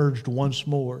lines merged once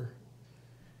more,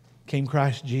 came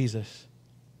Christ Jesus.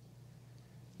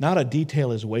 Not a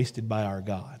detail is wasted by our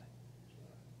God.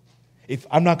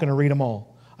 I'm not going to read them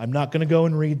all. I'm not going to go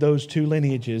and read those 2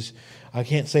 lineages. I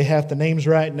can't say half the names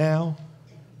right now.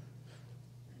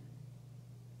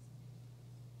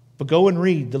 But go and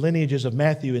read the lineages of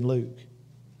Matthew and Luke.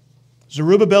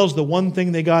 Zerubbabel's the one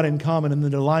thing they got in common, and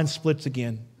then the line splits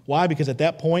again. Why? Because at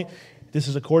that point, this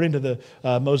is according to the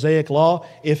Mosaic law,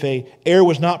 if an heir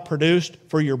was not produced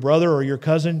for your brother or your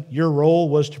cousin, your role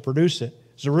was to produce it.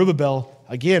 Zerubbabel,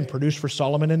 again, produced for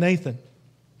Solomon and Nathan.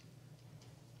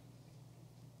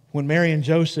 When Mary and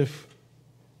Joseph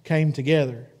came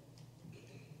together,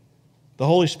 the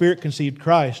Holy Spirit conceived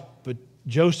Christ, but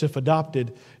Joseph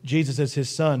adopted Jesus as his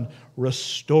son,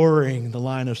 restoring the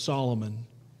line of Solomon.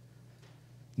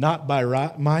 Not by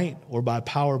might or by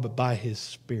power, but by His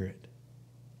Spirit.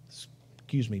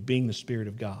 Being the Spirit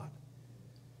of God.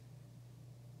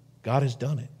 God has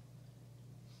done it.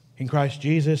 In Christ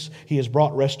Jesus, He has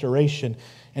brought restoration.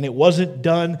 And it wasn't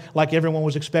done like everyone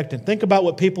was expecting. Think about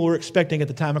what people were expecting at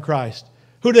the time of Christ.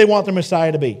 Who do they want their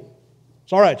Messiah to be?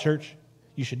 It's all right, church.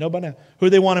 You should know by now. Who do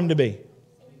they want Him to be?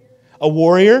 A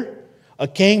warrior? A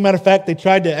king? Matter of fact, they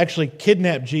tried to actually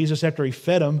kidnap Jesus after He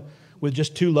fed them with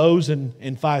just 2 loaves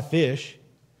and 5 fish.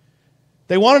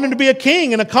 They wanted Him to be a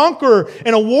king and a conqueror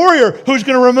and a warrior who's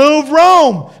going to remove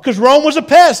Rome, because Rome was a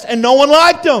pest and no one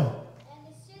liked Him.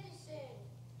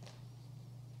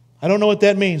 I don't know what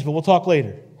that means, but we'll talk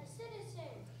later.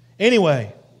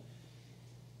 Anyway,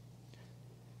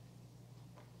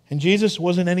 and Jesus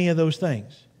wasn't any of those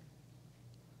things.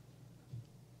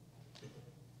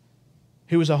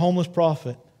 He was a homeless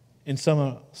prophet in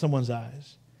someone's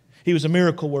eyes. He was a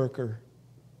miracle worker.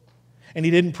 And He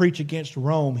didn't preach against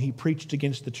Rome. He preached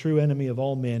against the true enemy of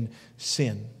all men,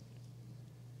 sin.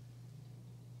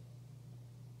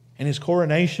 And His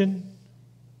coronation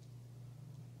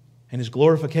and His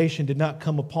glorification did not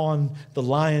come upon the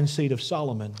lion seat of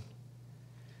Solomon.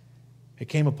 It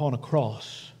came upon a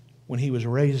cross when He was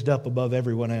raised up above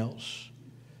everyone else,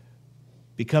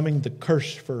 becoming the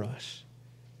curse for us.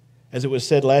 As it was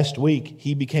said last week,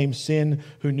 He became sin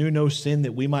who knew no sin,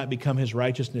 that we might become His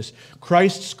righteousness.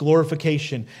 Christ's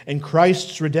glorification and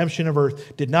Christ's redemption of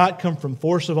earth did not come from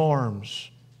force of arms,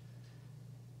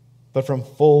 but from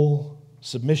full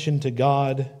submission to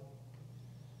God,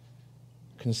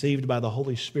 conceived by the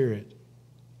Holy Spirit.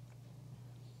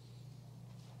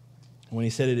 When He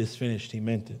said it is finished, He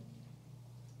meant it.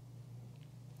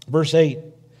 Verse 8,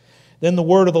 then the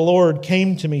word of the Lord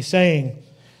came to me, saying,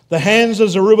 the hands of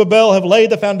Zerubbabel have laid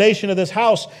the foundation of this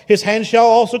house. His hands shall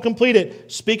also complete it.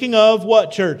 Speaking of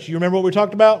what, church? You remember what we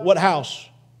talked about? What house?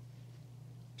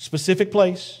 Specific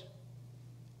place.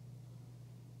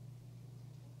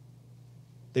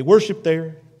 They worship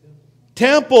there.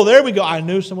 Temple, there we go. I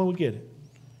knew someone would get it.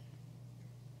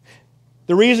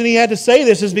 The reason he had to say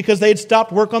this is because they had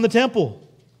stopped work on the temple.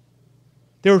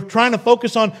 They were trying to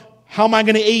focus on, how am I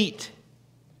going to eat?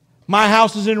 My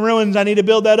house is in ruins. I need to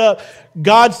build that up.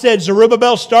 God said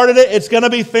Zerubbabel started it. It's going to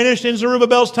be finished in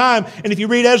Zerubbabel's time. And if you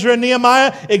read Ezra and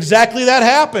Nehemiah, exactly that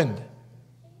happened.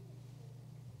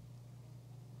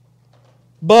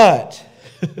 But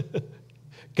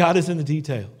God is in the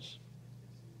details.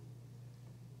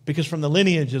 Because from the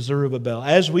lineage of Zerubbabel,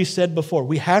 as we said before,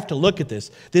 we have to look at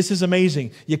this. This is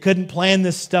amazing. You couldn't plan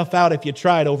this stuff out if you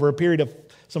tried over a period of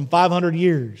some 500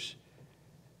 years.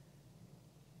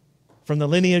 From the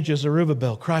lineage of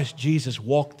Zerubbabel, Christ Jesus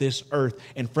walked this earth,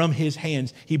 and from His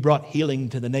hands He brought healing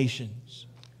to the nations.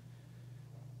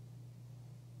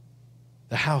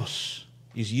 The house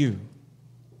is you,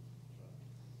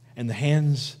 and the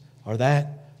hands are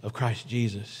that of Christ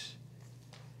Jesus.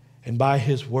 And by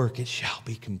His work it shall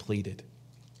be completed.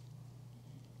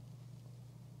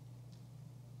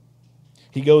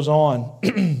 He goes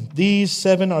on, these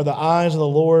 7 are the eyes of the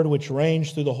Lord which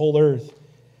range through the whole earth.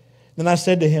 Then I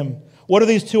said to Him, what are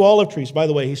these 2 olive trees? By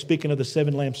the way, He's speaking of the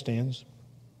 7 lampstands.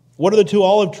 What are the 2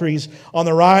 olive trees on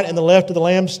the right and the left of the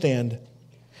lampstand?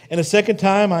 And a second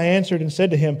time I answered and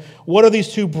said to Him, what are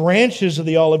these 2 branches of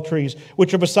the olive trees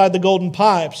which are beside the golden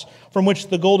pipes from which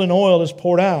the golden oil is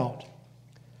poured out?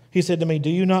 He said to me, do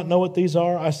you not know what these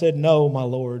are? I said, no, my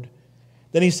Lord.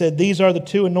 Then He said, these are the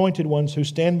 2 anointed ones who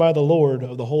stand by the Lord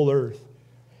of the whole earth.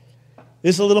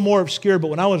 This is a little more obscure, but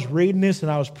when I was reading this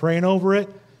and I was praying over it,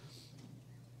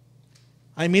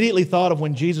 I immediately thought of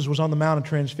when Jesus was on the Mount of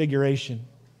Transfiguration.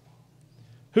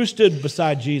 Who stood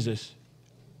beside Jesus?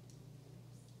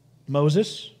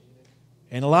 Moses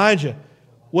and Elijah.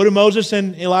 What do Moses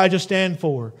and Elijah stand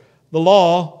for? The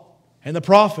law and the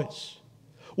prophets.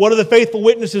 What are the faithful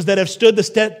witnesses that have stood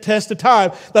the test of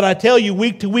time that I tell you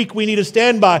week to week we need to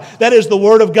stand by? That is the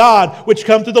Word of God, which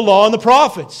come through the law and the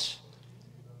prophets.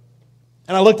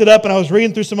 And I looked it up and I was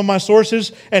reading through some of my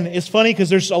sources, and it's funny because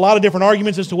there's a lot of different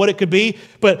arguments as to what it could be,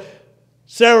 but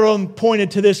several of them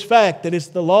pointed to this fact that it's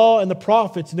the law and the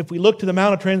prophets. And if we look to the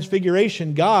Mount of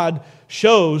Transfiguration, God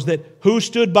shows that who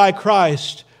stood by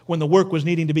Christ when the work was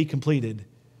needing to be completed?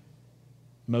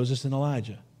 Moses and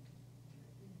Elijah.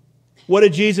 What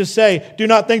did Jesus say? Do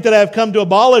not think that I have come to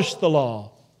abolish the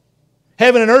law.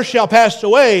 Heaven and earth shall pass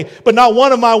away, but not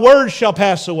one of my words shall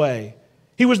pass away.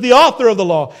 He was the author of the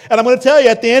law. And I'm going to tell you,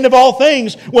 at the end of all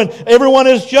things, when everyone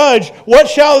is judged, what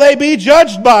shall they be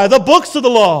judged by? The books of the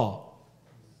law.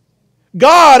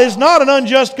 God is not an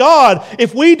unjust God.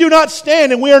 If we do not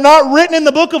stand and we are not written in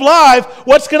the book of life,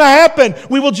 what's going to happen?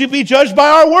 We will be judged by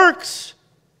our works.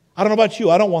 I don't know about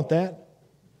you. I don't want that.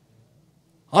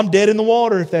 I'm dead in the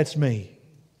water if that's me.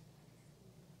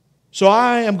 So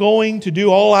I am going to do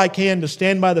all I can to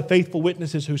stand by the faithful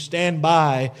witnesses who stand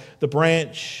by the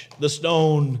branch, the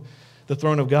stone, the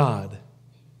throne of God.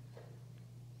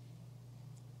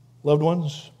 Loved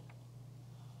ones,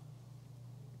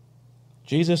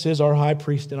 Jesus is our high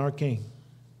priest and our king.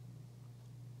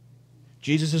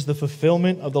 Jesus is the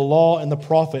fulfillment of the law and the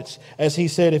prophets. As he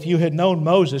said, if you had known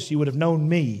Moses, you would have known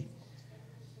me.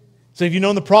 So if you've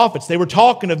known the prophets, they were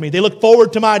talking of me. They look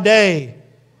forward to my day.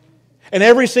 And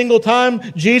every single time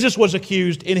Jesus was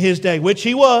accused in his day, which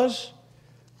he was,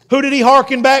 who did he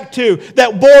hearken back to?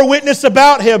 That bore witness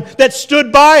about him, that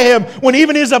stood by him when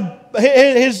even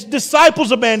his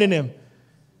disciples abandoned him.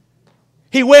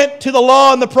 He went to the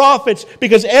law and the prophets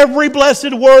because every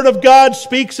blessed word of God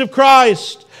speaks of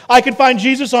Christ. I can find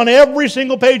Jesus on every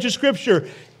single page of Scripture,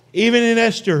 even in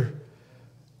Esther,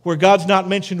 where God's not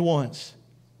mentioned once.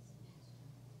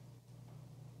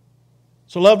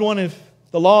 So, loved one, if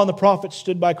the law and the prophets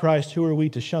stood by Christ, who are we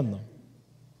to shun them?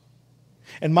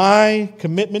 And my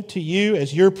commitment to you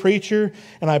as your preacher,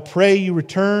 and I pray you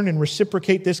return and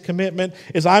reciprocate this commitment,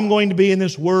 is I'm going to be in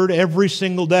this Word every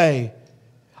single day.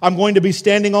 I'm going to be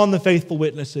standing on the faithful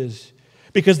witnesses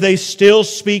because they still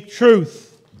speak truth.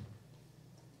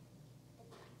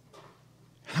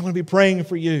 I'm going to be praying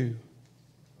for you.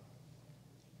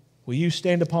 Will you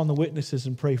stand upon the witnesses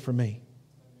and pray for me?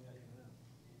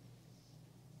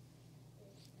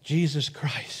 Jesus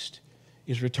Christ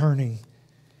is returning.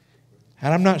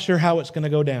 And I'm not sure how it's going to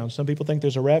go down. Some people think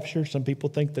there's a rapture. Some people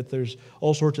think that there's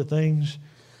all sorts of things.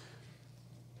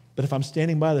 But if I'm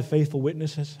standing by the faithful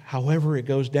witnesses, however it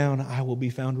goes down, I will be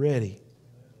found ready.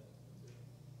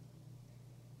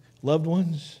 Loved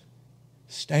ones,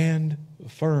 stand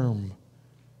firm,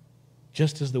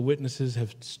 just as the witnesses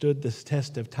have stood this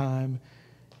test of time,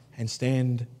 and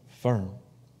stand firm.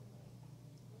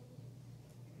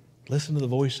 Listen to the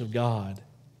voice of God.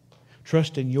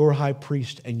 Trust in your high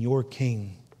priest and your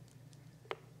king.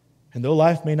 And though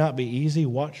life may not be easy,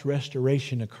 watch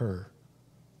restoration occur.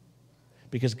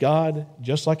 Because God,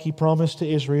 just like He promised to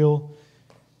Israel,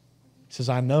 says,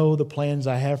 I know the plans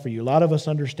I have for you. A lot of us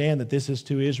understand that this is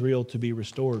to Israel to be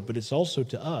restored, but it's also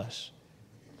to us.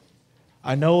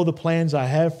 I know the plans I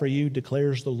have for you,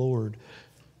 declares the Lord.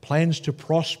 Plans to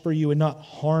prosper you and not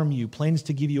harm you. Plans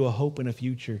to give you a hope and a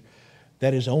future.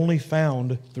 That is only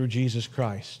found through Jesus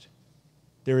Christ.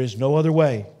 There is no other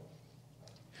way.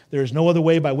 There is no other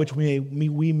way by which we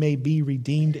may be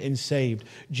redeemed and saved.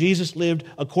 Jesus lived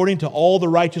according to all the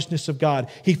righteousness of God.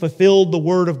 He fulfilled the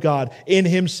Word of God in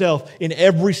Himself in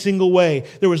every single way.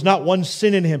 There was not one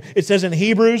sin in Him. It says in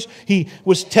Hebrews, He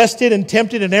was tested and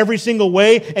tempted in every single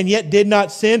way and yet did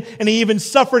not sin. And He even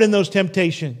suffered in those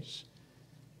temptations.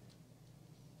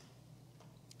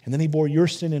 And then He bore your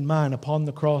sin and mine upon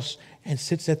the cross and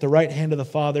sits at the right hand of the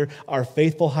Father, our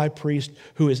faithful high priest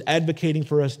who is advocating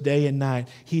for us day and night.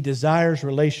 He desires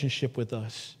relationship with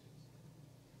us.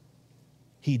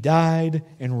 He died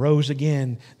and rose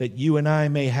again that you and I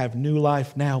may have new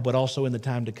life now, but also in the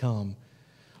time to come.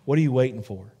 What are you waiting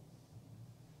for?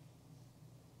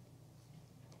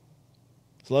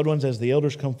 So, loved ones, as the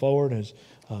elders come forward, as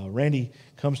Randy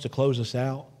comes to close us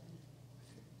out,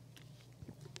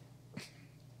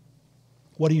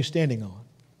 what are you standing on?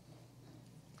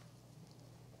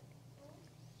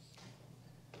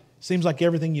 Seems like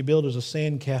everything you build is a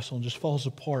sandcastle and just falls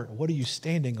apart. What are you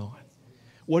standing on?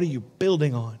 What are you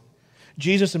building on?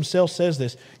 Jesus Himself says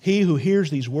this, He who hears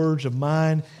these words of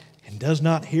mine and does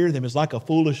not hear them is like a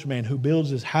foolish man who builds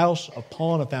his house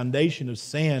upon a foundation of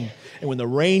sand. And when the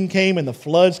rain came and the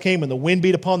floods came and the wind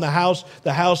beat upon the house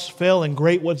fell, and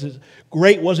great was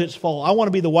its fall. I want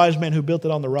to be the wise man who built it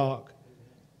on the rock.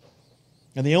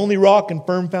 And the only rock and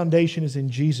firm foundation is in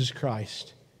Jesus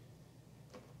Christ.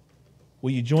 Will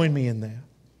you join me in that?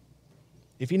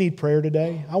 If you need prayer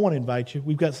today, I want to invite you.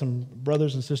 We've got some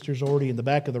brothers and sisters already in the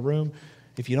back of the room.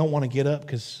 If you don't want to get up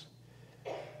because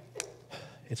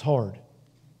it's hard,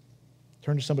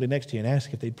 turn to somebody next to you and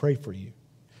ask if they'd pray for you.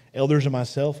 Elders and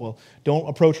myself, well, don't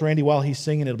approach Randy while he's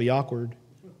singing. It'll be awkward.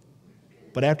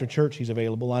 But after church, he's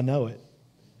available. I know it.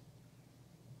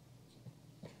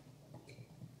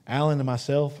 Alan and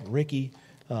myself, Ricky,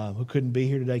 who couldn't be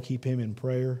here today, keep him in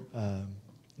prayer.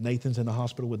 Nathan's in the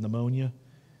hospital with pneumonia.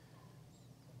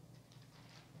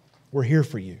 We're here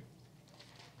for you.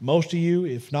 Most of you,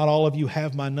 if not all of you,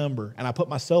 have my number. And I put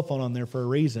my cell phone on there for a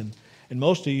reason. And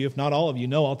most of you, if not all of you,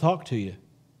 know I'll talk to you.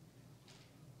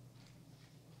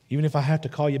 Even if I have to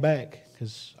call you back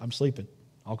because I'm sleeping,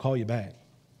 I'll call you back.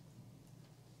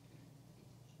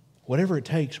 Whatever it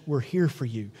takes, we're here for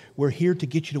you. We're here to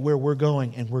get you to where we're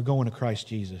going, and we're going to Christ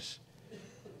Jesus.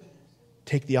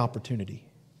 Take the opportunity.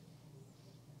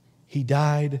 He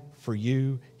died for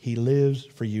you. He lives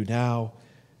for you now.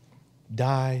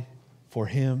 Die for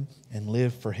him and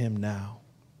live for him now.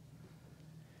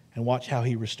 And watch how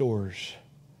he restores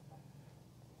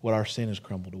what our sin has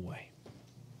crumbled away.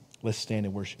 Let's stand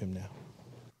and worship him now.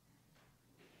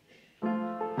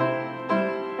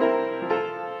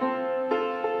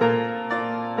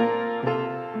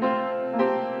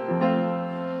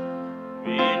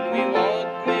 When we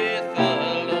walk with the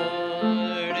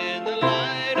Lord in the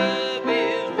light of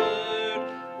his word,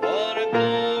 what a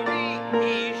glory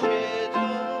he sheds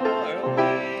our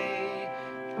way.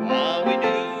 While we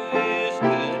do his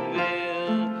good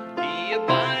will, he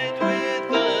abides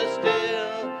with us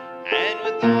still, and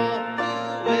with all who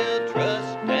will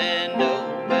trust and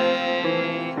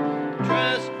obey.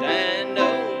 Trust and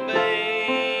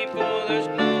obey, for there's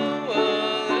no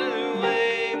other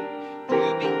way to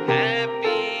be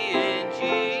happy in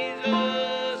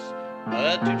Jesus,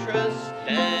 but to trust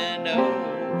and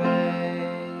obey.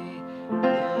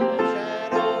 The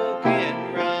shadow can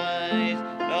rise,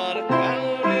 not a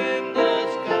cloud in the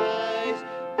skies,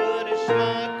 but his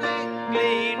smile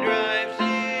quickly drives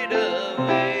it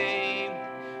away.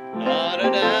 Not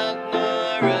a doubt,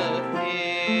 nor a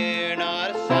fear,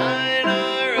 not a sign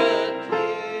or a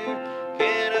tear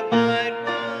can abide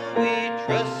while we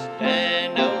trust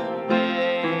and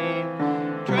obey.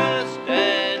 Trust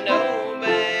and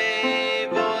obey,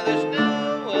 for there's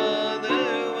no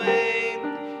other way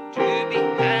to be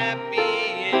happy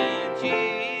in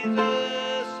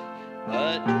Jesus,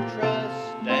 but to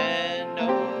trust and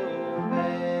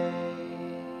obey.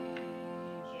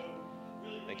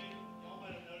 Thank you.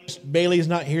 Bailey's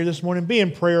not here this morning. Be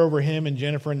in prayer over him and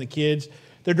Jennifer and the kids.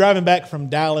 They're driving back from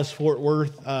Dallas, Fort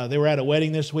Worth. They were at a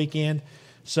wedding this weekend.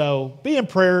 So be in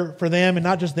prayer for them, and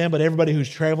not just them, but everybody who's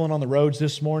traveling on the roads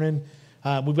this morning.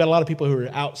 We've got a lot of people who are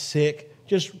out sick.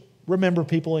 Just remember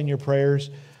people in your prayers.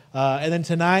 And then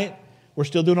tonight, we're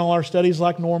still doing all our studies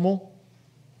like normal,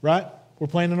 right? We're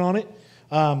planning on it.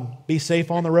 Be safe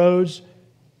on the roads.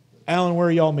 Alan, where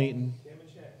are y'all meeting?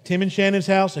 Tim and Shannon's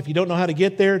house. If you don't know how to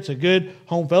get there, it's a good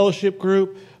home fellowship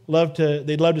group.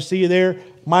 They'd love to see you there.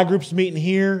 My group's meeting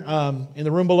here in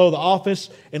the room below the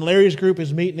office, and Larry's group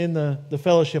is meeting in the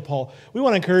fellowship hall. We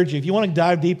want to encourage you, if you want to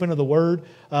dive deep into the Word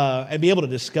and be able to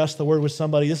discuss the Word with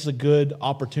somebody, this is a good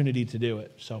opportunity to do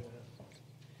it. So,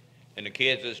 And the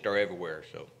kids just are everywhere,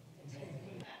 so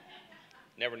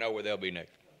never know where they'll be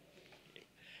next.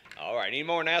 All right, any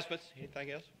more announcements?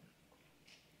 Anything else?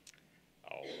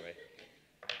 All right,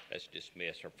 let's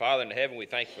dismiss. Our Father in heaven, we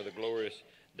thank you for the glorious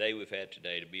day we've had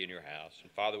today to be in your house.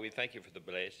 And Father, we thank you for the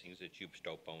blessings that you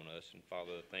bestow upon us. And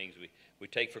Father, the things we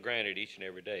take for granted each and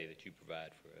every day that you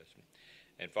provide for us.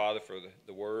 And Father, for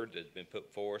the word that's been put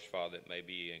before us, Father, that may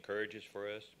be encourages for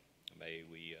us. May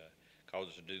we cause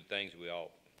us to do things we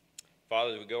ought.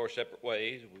 Father, as we go our separate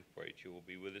ways, we pray that you will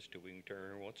be with us till we can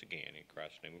turn once again. In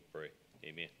Christ's name we pray.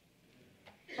 Amen.